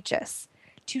courageous,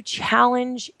 to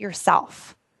challenge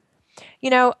yourself.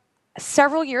 You know,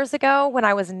 several years ago, when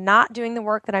I was not doing the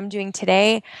work that I'm doing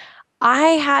today, I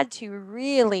had to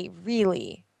really,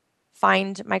 really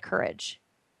find my courage.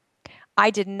 I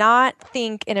did not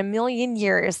think in a million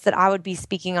years that I would be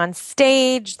speaking on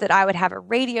stage, that I would have a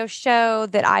radio show,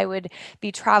 that I would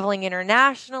be traveling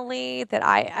internationally, that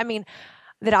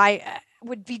I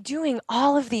would be doing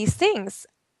all of these things.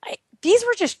 These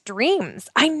were just dreams.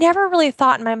 I never really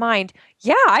thought in my mind,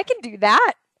 yeah, I can do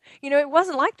that. It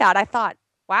wasn't like that. I thought,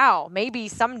 wow, maybe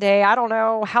someday, I don't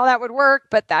know how that would work,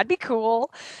 but that'd be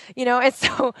cool. And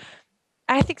so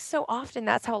I think so often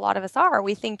that's how a lot of us are.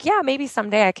 We think, yeah, maybe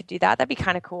someday I could do that. That'd be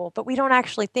kind of cool. But we don't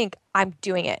actually think, I'm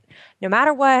doing it. No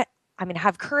matter what, I'm going to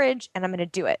have courage and I'm going to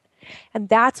do it. And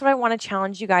that's what I want to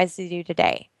challenge you guys to do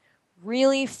today.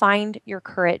 Really find your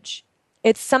courage.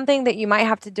 It's something that you might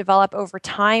have to develop over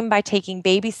time by taking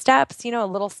baby steps, a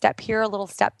little step here, a little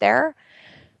step there.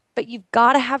 But you've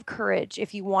got to have courage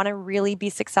if you want to really be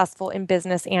successful in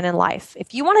business and in life.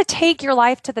 If you want to take your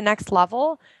life to the next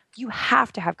level, you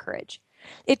have to have courage.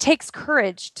 It takes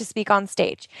courage to speak on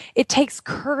stage. It takes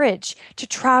courage to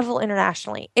travel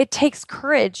internationally. It takes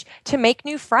courage to make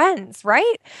new friends,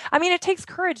 right? It takes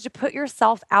courage to put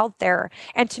yourself out there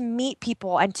and to meet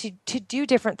people and to do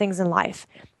different things in life.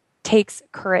 It takes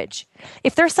courage.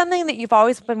 If there's something that you've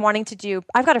always been wanting to do,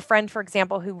 I've got a friend, for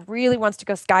example, who really wants to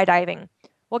go skydiving.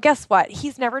 Well, guess what?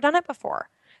 He's never done it before.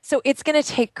 So it's going to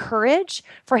take courage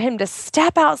for him to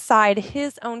step outside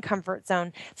his own comfort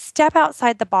zone, step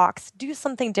outside the box, do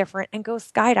something different, and go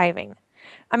skydiving.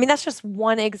 That's just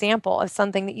one example of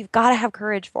something that you've got to have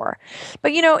courage for.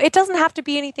 But, it doesn't have to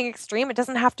be anything extreme. It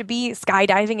doesn't have to be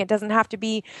skydiving. It doesn't have to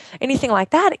be anything like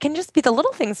that. It can just be the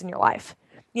little things in your life.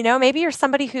 Maybe you're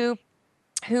somebody who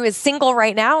is single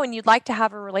right now and you'd like to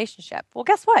have a relationship. Well,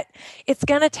 guess what? It's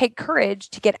going to take courage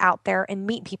to get out there and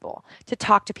meet people, to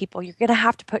talk to people. You're going to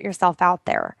have to put yourself out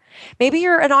there. Maybe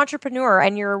you're an entrepreneur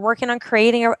and you're working on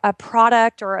creating a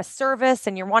product or a service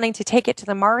and you're wanting to take it to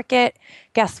the market.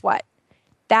 Guess what?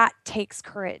 That takes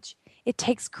courage. It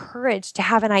takes courage to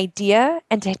have an idea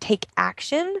and to take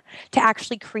action to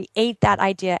actually create that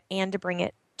idea and to bring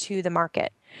it to the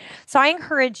market. So I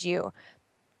encourage you,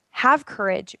 have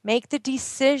courage. Make the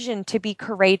decision to be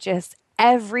courageous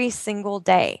every single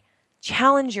day.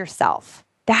 Challenge yourself.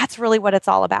 That's really what it's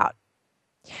all about.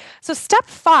 So step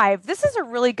 5, this is a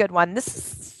really good one. This is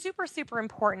super, super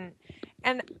important.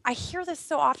 And I hear this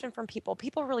so often from people.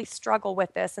 People really struggle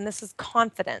with this, and this is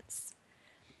confidence.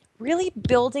 Really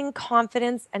building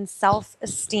confidence and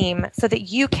self-esteem so that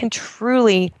you can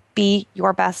truly be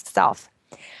your best self.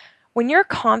 When you're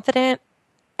confident,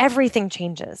 everything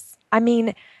changes.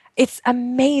 It's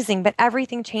amazing, but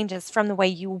everything changes from the way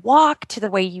you walk to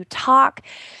the way you talk.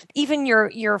 Even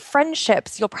your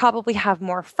friendships, you'll probably have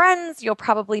more friends. You'll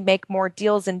probably make more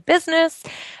deals in business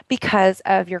because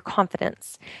of your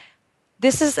confidence.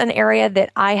 This is an area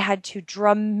that I had to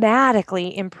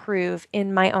dramatically improve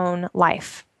in my own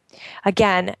life.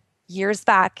 Again, years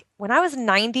back, when I was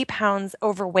 90 pounds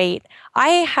overweight, I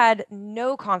had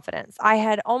no confidence. I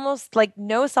had almost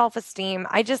no self-esteem.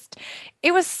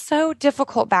 It was so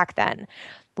difficult back then.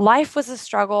 Life was a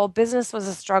struggle. Business was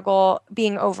a struggle.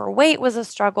 Being overweight was a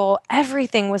struggle.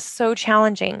 Everything was so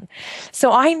challenging.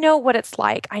 So I know what it's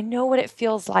like. I know what it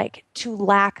feels like to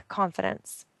lack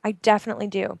confidence. I definitely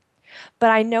do. But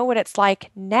I know what it's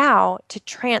like now to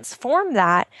transform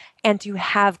that and to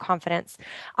have confidence.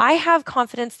 I have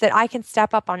confidence that I can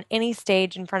step up on any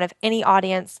stage in front of any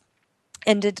audience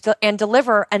and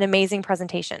deliver an amazing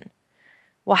presentation.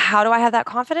 Well, how do I have that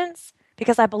confidence?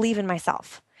 Because I believe in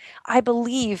myself. I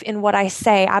believe in what I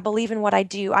say. I believe in what I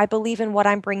do. I believe in what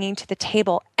I'm bringing to the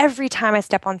table every time I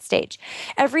step on stage.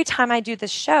 Every time I do this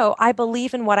show, I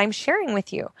believe in what I'm sharing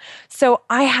with you. So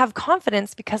I have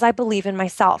confidence because I believe in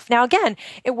myself. Now, again,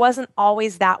 it wasn't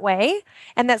always that way,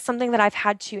 and that's something that I've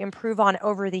had to improve on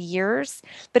over the years.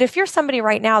 But if you're somebody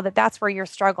right now that's where you're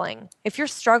struggling, if you're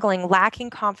struggling,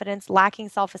 lacking confidence, lacking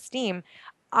self-esteem,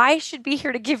 I should be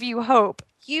here to give you hope.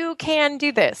 You can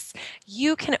do this.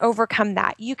 You can overcome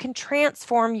that. You can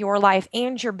transform your life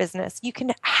and your business. You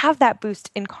can have that boost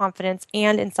in confidence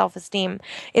and in self-esteem.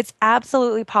 It's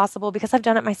absolutely possible because I've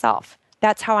done it myself.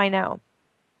 That's how I know.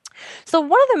 So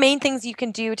one of the main things you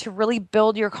can do to really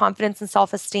build your confidence and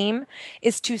self-esteem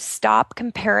is to stop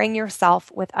comparing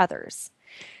yourself with others.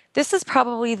 This is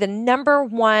probably the number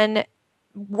one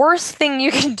worst thing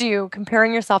you can do,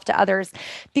 comparing yourself to others,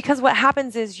 because what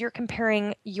happens is you're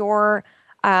comparing your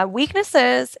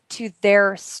weaknesses to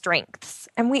their strengths.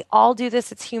 And we all do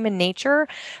this. It's human nature.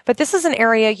 But this is an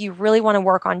area you really want to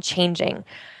work on changing.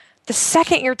 The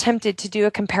second you're tempted to do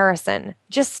a comparison,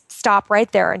 just stop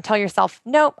right there and tell yourself,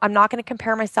 nope, I'm not going to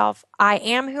compare myself. I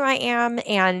am who I am,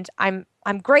 and I'm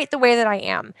great the way that I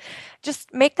am.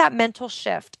 Just make that mental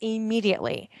shift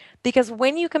immediately, because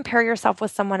when you compare yourself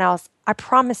with someone else, I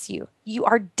promise you, you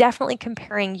are definitely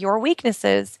comparing your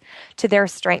weaknesses to their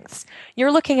strengths.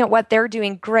 You're looking at what they're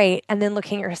doing great and then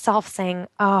looking at yourself saying,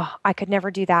 oh, I could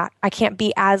never do that. I can't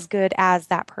be as good as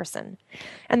that person.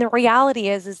 And the reality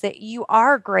is that you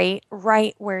are great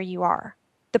right where you are.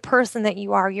 The person that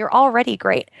you are, you're already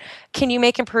great. Can you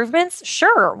make improvements?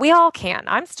 Sure, we all can.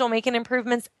 I'm still making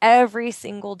improvements every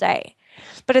single day.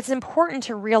 But it's important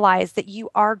to realize that you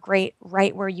are great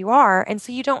right where you are, and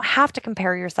so you don't have to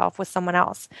compare yourself with someone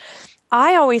else.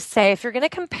 I always say, if you're going to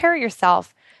compare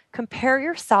yourself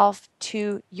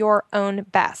to your own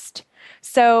best.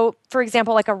 So, for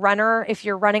example, like a runner, if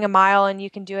you're running a mile and you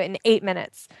can do it in 8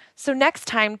 minutes. So next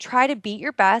time, try to beat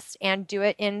your best and do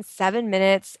it in 7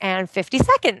 minutes and 50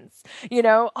 seconds.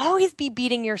 Always be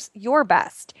beating your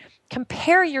best.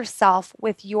 Compare yourself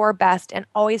with your best and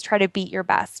always try to beat your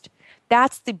best.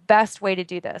 That's the best way to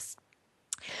do this.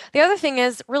 The other thing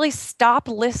is really stop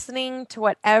listening to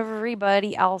what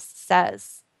everybody else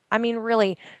says. I mean,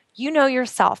 really, you know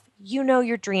yourself, you know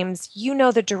your dreams, you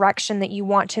know the direction that you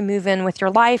want to move in with your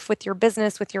life, with your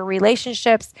business, with your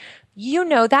relationships. You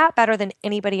know that better than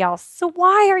anybody else. So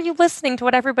why are you listening to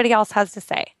what everybody else has to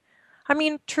say? I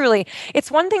mean, truly,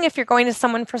 it's one thing if you're going to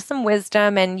someone for some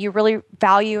wisdom and you really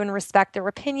value and respect their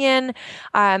opinion.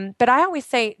 But I always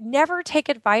say, never take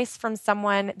advice from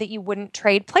someone that you wouldn't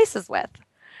trade places with.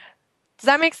 Does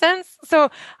that make sense?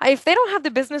 So if they don't have the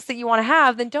business that you want to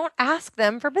have, then don't ask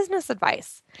them for business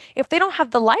advice. If they don't have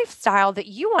the lifestyle that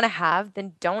you want to have,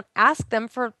 then don't ask them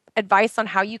for advice on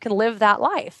how you can live that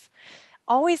life.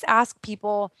 Always ask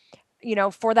people,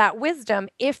 for that wisdom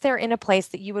if they're in a place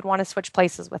that you would want to switch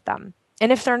places with them.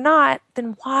 And if they're not,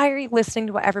 then why are you listening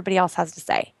to what everybody else has to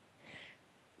say?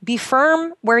 Be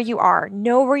firm where you are.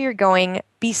 Know where you're going.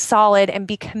 Be solid and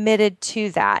be committed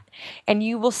to that. And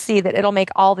you will see that it'll make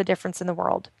all the difference in the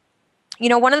world.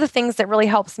 One of the things that really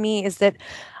helps me is that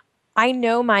I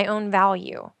know my own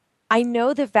value. I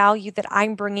know the value that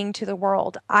I'm bringing to the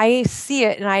world. I see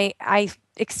it and I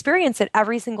experience it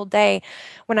every single day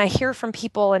when I hear from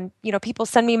people and, people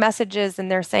send me messages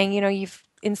and they're saying, you've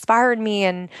inspired me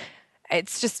and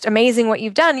it's just amazing what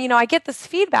you've done. I get this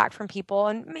feedback from people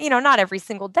and, not every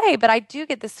single day, but I do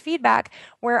get this feedback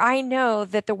where I know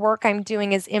that the work I'm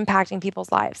doing is impacting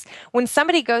people's lives. When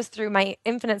somebody goes through my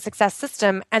Infinite Success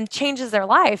System and changes their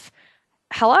life,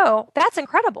 hello, that's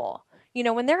incredible.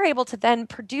 When they're able to then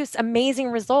produce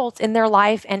amazing results in their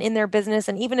life and in their business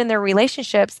and even in their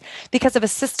relationships because of a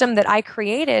system that I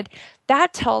created,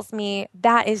 that tells me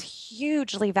that is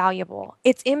hugely valuable.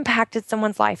 It's impacted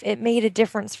someone's life. It made a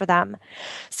difference for them.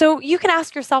 So you can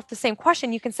ask yourself the same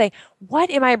question. You can say, what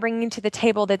am I bringing to the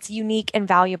table that's unique and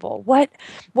valuable? What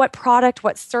product,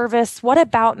 what service, what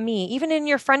about me? Even in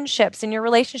your friendships, in your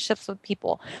relationships with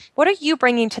people, what are you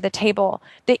bringing to the table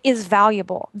that is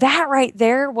valuable? That right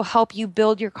there will help you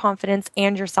build your confidence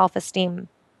and your self-esteem.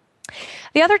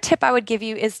 The other tip I would give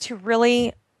you is to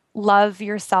really love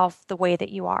yourself the way that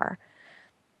you are.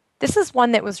 This is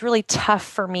one that was really tough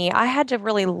for me. I had to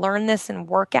really learn this and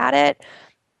work at it,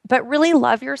 but really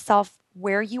love yourself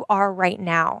where you are right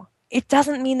now. It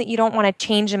doesn't mean that you don't want to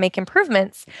change and make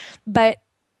improvements, but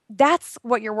that's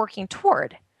what you're working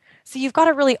toward. So you've got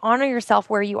to really honor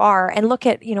yourself where you are and look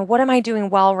at, what am I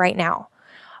doing well right now?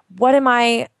 What am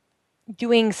I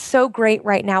doing so great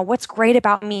right now? What's great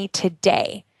about me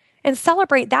today? And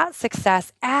celebrate that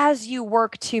success as you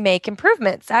work to make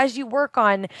improvements, as you work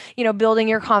on, building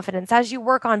your confidence, as you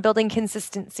work on building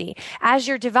consistency, as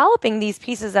you're developing these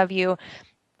pieces of you.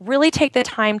 Really take the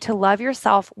time to love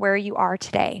yourself where you are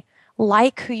today.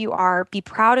 Like who you are, be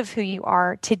proud of who you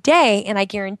are today, and I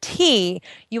guarantee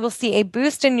you will see a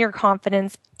boost in your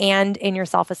confidence and in your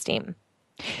self-esteem.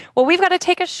 Well, we've got to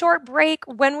take a short break.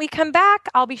 When we come back,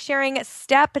 I'll be sharing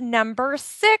step number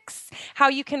 6, how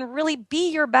you can really be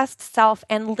your best self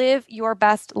and live your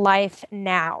best life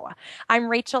now. I'm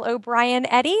Rachel O'Brien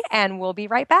Eddy, and we'll be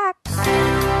right back.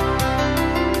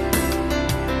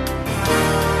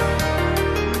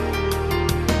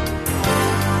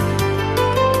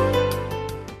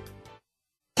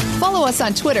 Follow us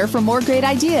on Twitter for more great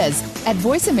ideas at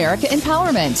Voice America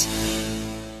Empowerment.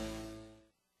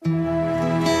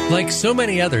 Like so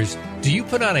many others, do you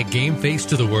put on a game face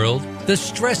to the world? The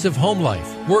stress of home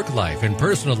life, work life, and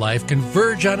personal life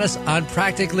converge on us on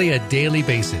practically a daily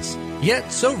basis.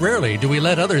 Yet, so rarely do we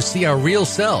let others see our real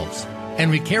selves. And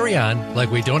we carry on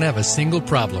like we don't have a single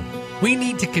problem. We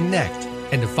need to connect.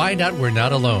 and to find out we're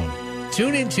not alone.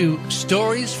 Tune into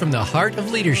Stories from the Heart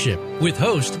of Leadership with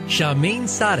host Shameen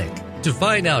Sadek to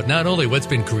find out not only what's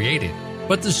been created,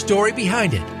 but the story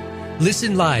behind it.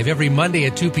 Listen live every Monday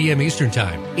at 2 p.m. Eastern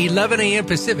Time, 11 a.m.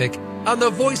 Pacific on the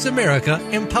Voice America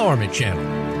Empowerment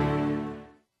Channel.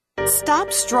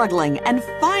 Stop struggling and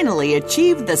finally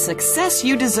achieve the success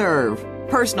you deserve.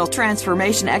 Personal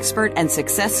transformation expert and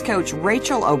success coach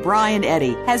Rachel O'Brien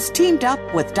Eddy has teamed up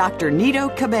with Dr. Nido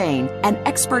Qubein and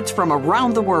experts from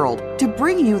around the world to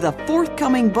bring you the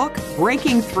forthcoming book,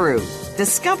 Breaking Through.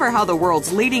 Discover how the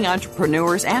world's leading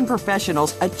entrepreneurs and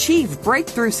professionals achieve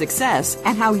breakthrough success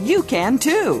and how you can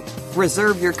too.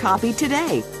 Reserve your copy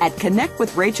today at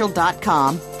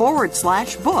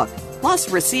connectwithrachel.com/book.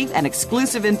 Plus, receive an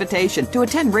exclusive invitation to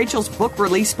attend Rachel's book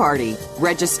release party.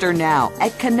 Register now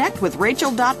at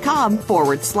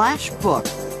connectwithrachel.com/book.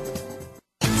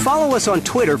 Follow us on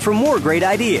Twitter for more great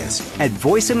ideas at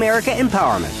Voice America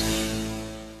Empowerment.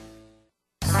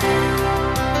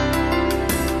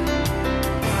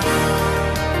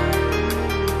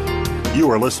 You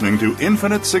are listening to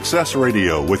Infinite Success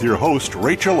Radio with your host,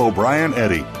 Rachel O'Brien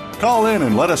Eddy. Call in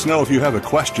and let us know if you have a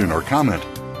question or comment.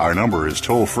 Our number is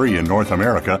toll-free in North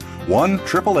America,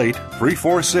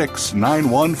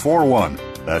 1-888-346-9141.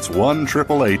 That's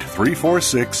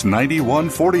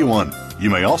 1-888-346-9141. You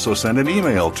may also send an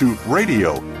email to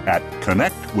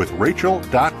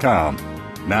radio@connectwithrachel.com.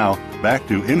 Now, back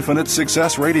to Infinite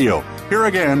Success Radio. Here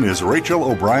again is Rachel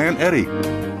O'Brien Eddy.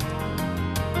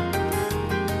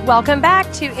 Welcome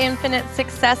back to Infinite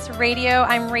Success Radio.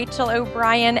 I'm Rachel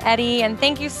O'Brien Eddy, and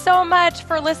thank you so much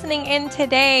for listening in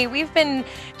today. We've been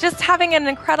just having an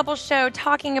incredible show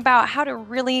talking about how to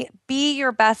really be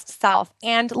your best self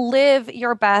and live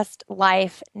your best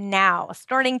life now,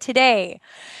 starting today.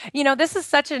 You know, this is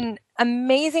such an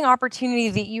amazing opportunity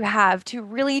that you have to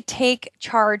really take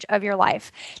charge of your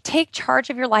life. Take charge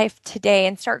of your life today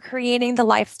and start creating the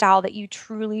lifestyle that you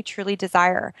truly, truly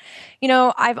desire. You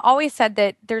know, I've always said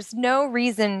that there's no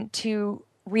reason to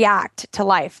react to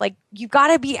life. Like, you got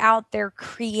to be out there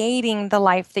creating the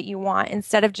life that you want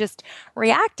instead of just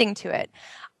reacting to it.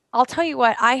 I'll tell you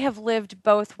what, I have lived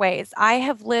both ways. I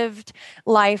have lived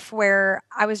life where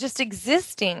I was just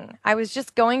existing. I was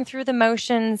just going through the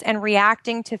motions and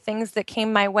reacting to things that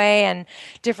came my way and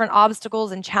different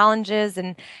obstacles and challenges.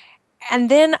 And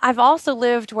then I've also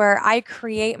lived where I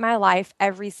create my life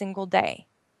every single day,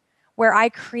 where I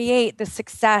create the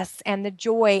success and the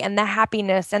joy and the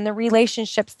happiness and the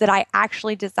relationships that I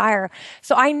actually desire.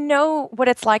 So I know what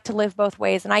it's like to live both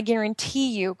ways. And I guarantee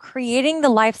you, creating the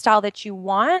lifestyle that you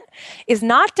want is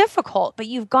not difficult, but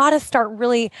you've got to start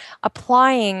really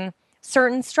applying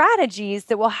certain strategies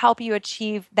that will help you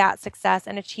achieve that success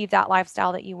and achieve that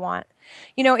lifestyle that you want.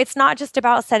 You know, it's not just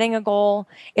about setting a goal.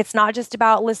 It's not just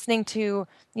about listening to,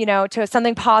 to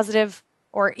something positive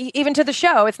or even to the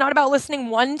show. It's not about listening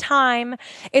one time.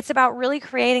 It's about really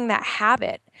creating that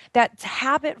habit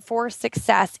for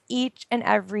success each and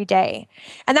every day.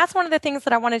 And that's one of the things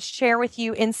that I want to share with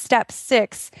you in step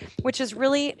 6, which is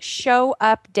really show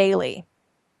up daily.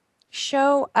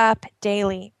 Show up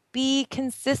daily. Be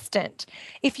consistent.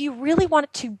 If you really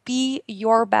want to be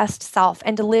your best self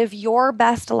and to live your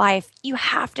best life, you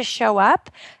have to show up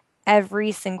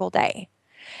every single day.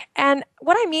 And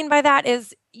what I mean by that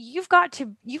is you've got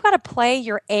to play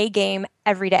your A game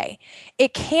every day.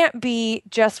 It can't be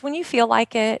just when you feel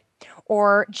like it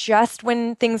or just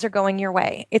when things are going your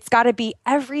way. It's got to be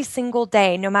every single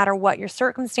day, no matter what your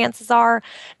circumstances are,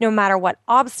 no matter what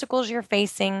obstacles you're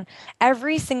facing.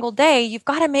 Every single day, you've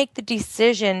got to make the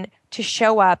decision to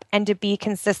show up and to be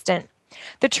consistent.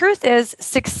 The truth is,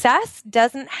 success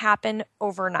doesn't happen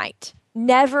overnight.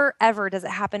 Never, ever does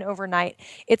it happen overnight.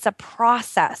 It's a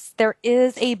process. There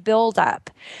is a buildup.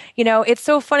 You know, it's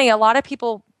so funny. A lot of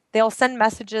people, they'll send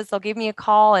messages, they'll give me a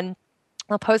call, and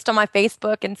they'll post on my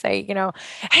Facebook and say,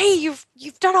 hey, you've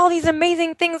done all these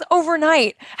amazing things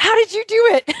overnight. How did you do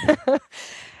it?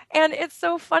 And it's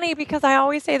so funny because I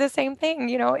always say the same thing.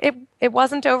 It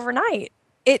wasn't overnight.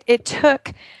 It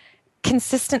took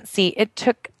consistency. It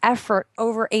took effort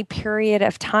over a period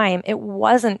of time. It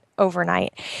wasn't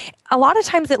overnight. A lot of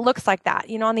times it looks like that.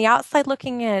 On the outside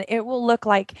looking in, it will look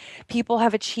like people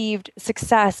have achieved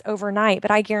success overnight.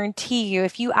 But I guarantee you,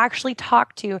 if you actually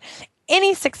talk to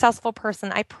any successful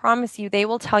person, I promise you, they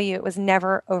will tell you it was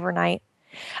never overnight.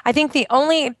 I think the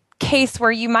only case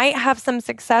where you might have some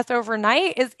success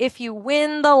overnight is if you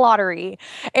win the lottery,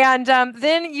 and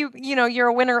then you're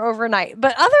a winner overnight.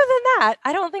 But other than that,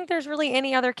 I don't think there's really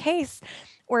any other case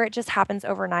where it just happens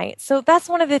overnight. So that's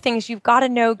one of the things you've got to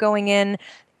know going in.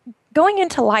 going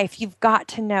into life, you've got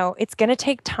to know it's going to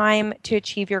take time to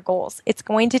achieve your goals. It's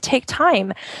going to take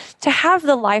time to have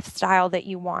the lifestyle that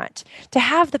you want, to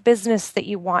have the business that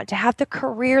you want, to have the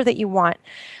career that you want.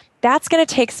 That's going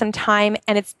to take some time,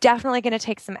 and it's definitely going to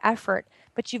take some effort,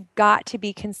 but you've got to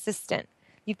be consistent.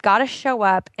 You've got to show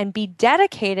up and be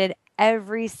dedicated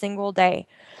every single day.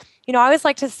 I always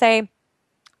like to say,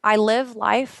 I live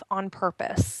life on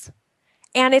purpose.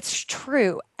 And it's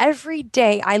true. Every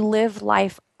day I live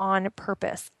life on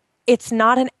purpose. It's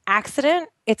not an accident.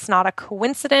 It's not a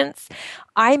coincidence.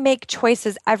 I make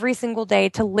choices every single day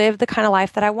to live the kind of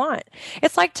life that I want.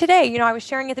 It's like today, I was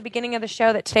sharing at the beginning of the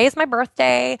show that today is my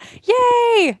birthday.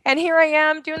 Yay! And here I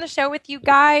am doing the show with you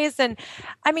guys. And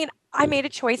I made a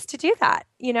choice to do that.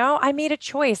 I made a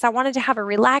choice. I wanted to have a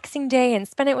relaxing day and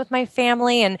spend it with my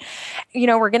family. And,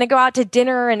 we're going to go out to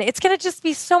dinner and it's going to just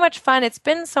be so much fun. It's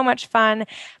been so much fun,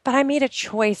 but I made a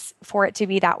choice for it to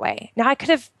be that way. Now, I could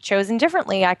have chosen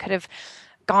differently. I could have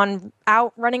gone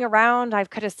out running around. I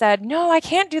could have said, no, I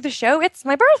can't do the show. It's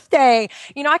my birthday.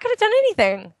 I could have done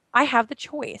anything. I have the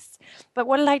choice. But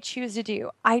what did I choose to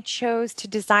do? I chose to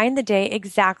design the day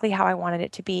exactly how I wanted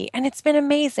it to be. And it's been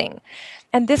amazing.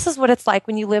 And this is what it's like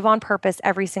when you live on purpose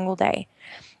every single day.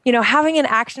 Having an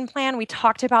action plan, we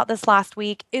talked about this last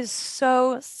week, is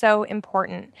so, so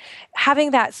important.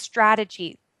 Having that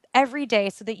strategy every day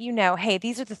so that hey,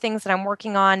 these are the things that I'm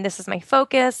working on. This is my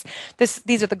focus.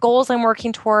 These are the goals I'm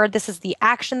working toward. This is the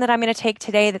action that I'm going to take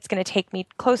today that's going to take me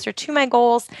closer to my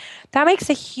goals. That makes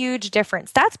a huge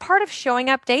difference. That's part of showing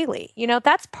up daily.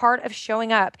 That's part of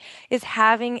showing up, is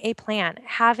having a plan,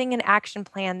 having an action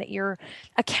plan that you're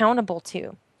accountable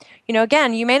to.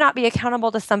 Again, you may not be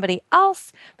accountable to somebody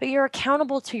else, but you're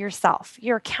accountable to yourself.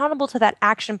 You're accountable to that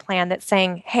action plan that's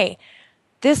saying, hey,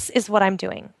 this is what I'm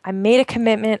doing. I made a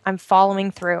commitment. I'm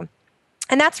following through.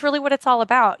 And that's really what it's all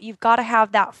about. You've got to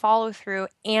have that follow through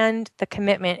and the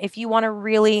commitment if you want to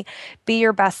really be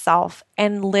your best self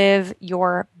and live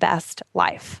your best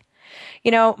life.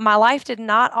 My life did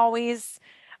not always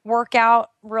work out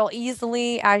real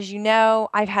easily. As you know,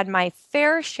 I've had my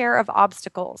fair share of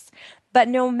obstacles, but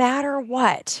no matter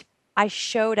what, I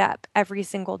showed up every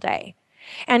single day.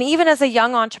 And even as a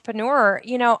young entrepreneur,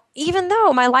 even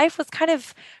though my life was kind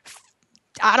of,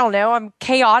 I'm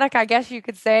chaotic, I guess you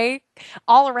could say,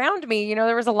 all around me,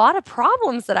 there was a lot of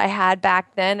problems that I had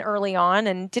back then early on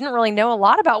and didn't really know a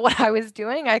lot about what I was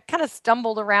doing. I kind of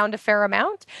stumbled around a fair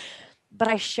amount, but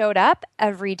I showed up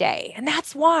every day. And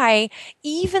that's why,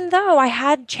 even though I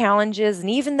had challenges and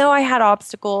even though I had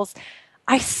obstacles,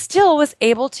 I still was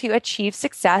able to achieve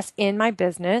success in my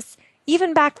business,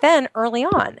 even back then early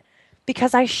on.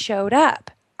 Because I showed up.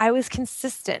 I was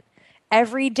consistent.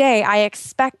 Every day I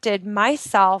expected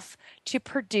myself to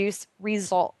produce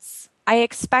results. I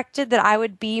expected that I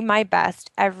would be my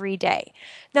best every day.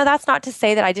 Now, that's not to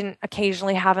say that I didn't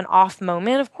occasionally have an off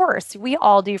moment. Of course, we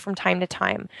all do from time to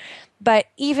time. But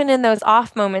even in those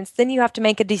off moments, then you have to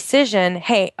make a decision.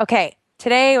 Hey, okay,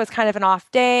 today was kind of an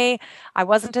off day. I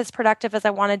wasn't as productive as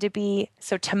I wanted to be.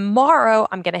 So tomorrow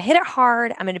I'm going to hit it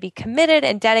hard. I'm going to be committed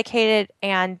and dedicated,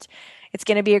 and it's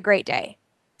going to be a great day.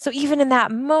 So even in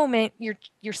that moment,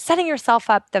 you're setting yourself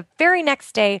up the very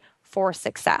next day for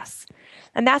success.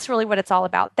 And that's really what it's all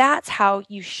about. That's how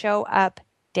you show up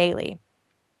daily.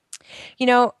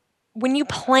 When you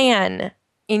plan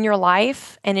in your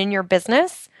life and in your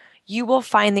business, you will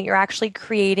find that you're actually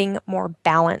creating more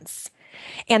balance.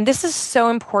 And this is so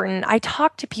important. I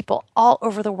talk to people all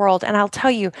over the world, and I'll tell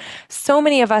you, so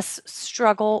many of us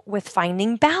struggle with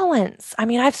finding balance.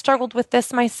 I've struggled with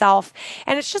this myself,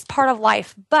 and it's just part of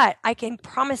life. But I can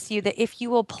promise you that if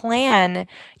you will plan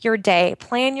your day,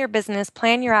 plan your business,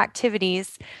 plan your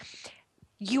activities,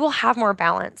 you will have more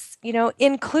balance.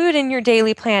 Include in your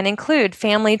daily plan, include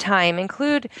family time,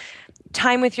 include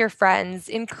time with your friends,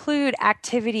 include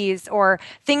activities or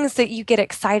things that you get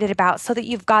excited about so that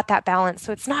you've got that balance.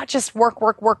 So it's not just work,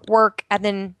 work, work, work, and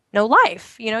then no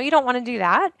life. You don't want to do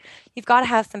that. You've got to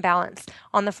have some balance.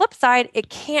 On the flip side, it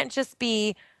can't just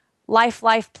be life,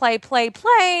 play, play,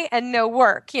 play, and no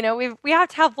work. We have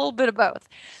to have a little bit of both.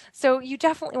 So you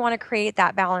definitely want to create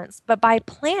that balance. But by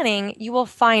planning, you will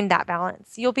find that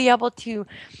balance. You'll be able to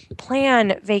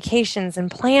plan vacations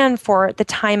and plan for the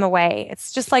time away.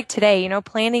 It's just like today,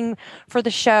 planning for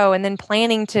the show and then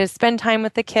planning to spend time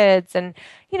with the kids. And,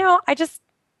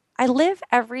 I live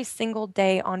every single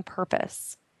day on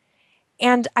purpose.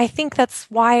 And I think that's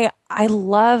why I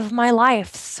love my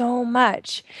life so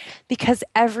much, because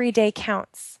every day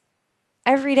counts.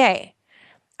 Every day.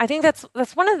 I think that's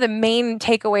one of the main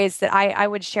takeaways that I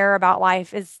would share about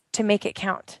life, is to make it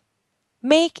count.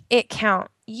 Make it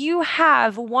count. You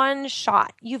have one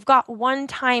shot. You've got one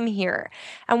time here.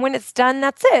 And when it's done,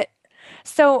 that's it.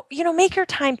 So, make your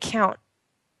time count.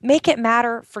 Make it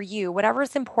matter for you. Whatever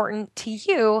is important to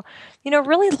you,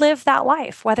 really live that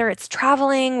life, whether it's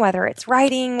traveling, whether it's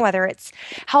writing, whether it's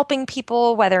helping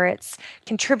people, whether it's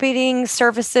contributing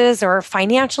services or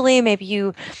financially. Maybe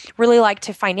you really like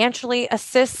to financially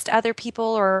assist other people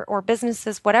or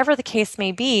businesses, whatever the case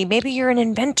may be. Maybe you're an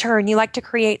inventor and you like to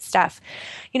create stuff.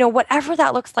 Whatever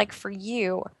that looks like for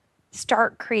you,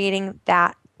 start creating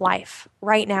that life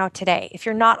right now today if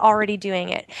you're not already doing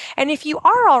it. And if you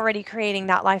are already creating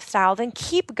that lifestyle, then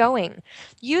keep going.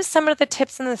 Use some of the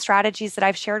tips and the strategies that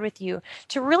I've shared with you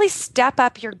to really step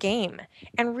up your game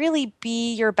and really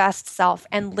be your best self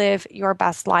and live your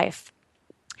best life.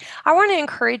 I want to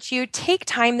encourage you, take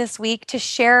time this week to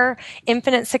share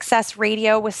Infinite Success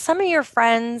Radio with some of your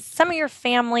friends, some of your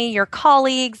family, your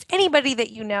colleagues, anybody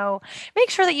that you know. Make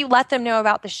sure that you let them know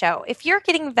about the show. If you're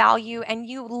getting value and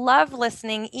you love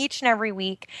listening each and every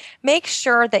week, make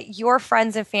sure that your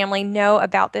friends and family know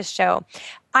about this show.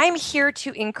 I'm here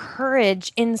to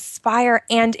encourage, inspire,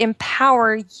 and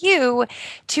empower you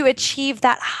to achieve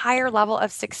that higher level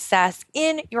of success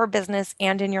in your business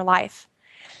and in your life.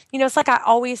 It's like I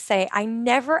always say, I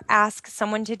never ask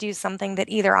someone to do something that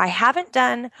either I haven't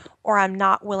done or I'm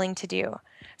not willing to do.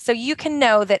 So you can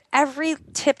know that every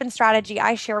tip and strategy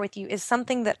I share with you is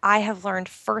something that I have learned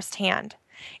firsthand.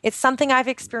 It's something I've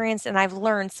experienced and I've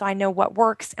learned, so I know what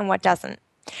works and what doesn't.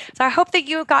 So I hope that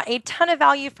you got a ton of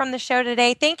value from the show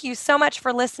today. Thank you so much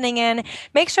for listening in.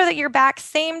 Make sure that you're back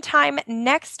same time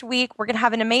next week. We're going to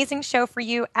have an amazing show for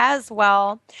you as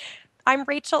well. I'm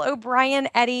Rachel O'Brien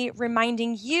Eddy,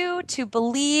 reminding you to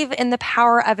believe in the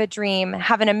power of a dream.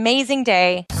 Have an amazing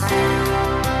day.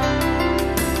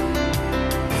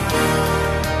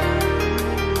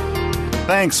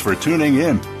 Thanks for tuning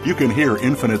in. You can hear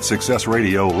Infinite Success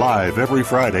Radio live every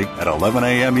Friday at 11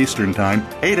 a.m. Eastern Time,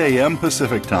 8 a.m.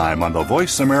 Pacific Time on the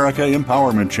Voice America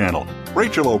Empowerment Channel.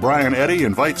 Rachel O'Brien Eddy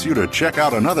invites you to check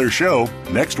out another show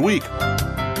next week.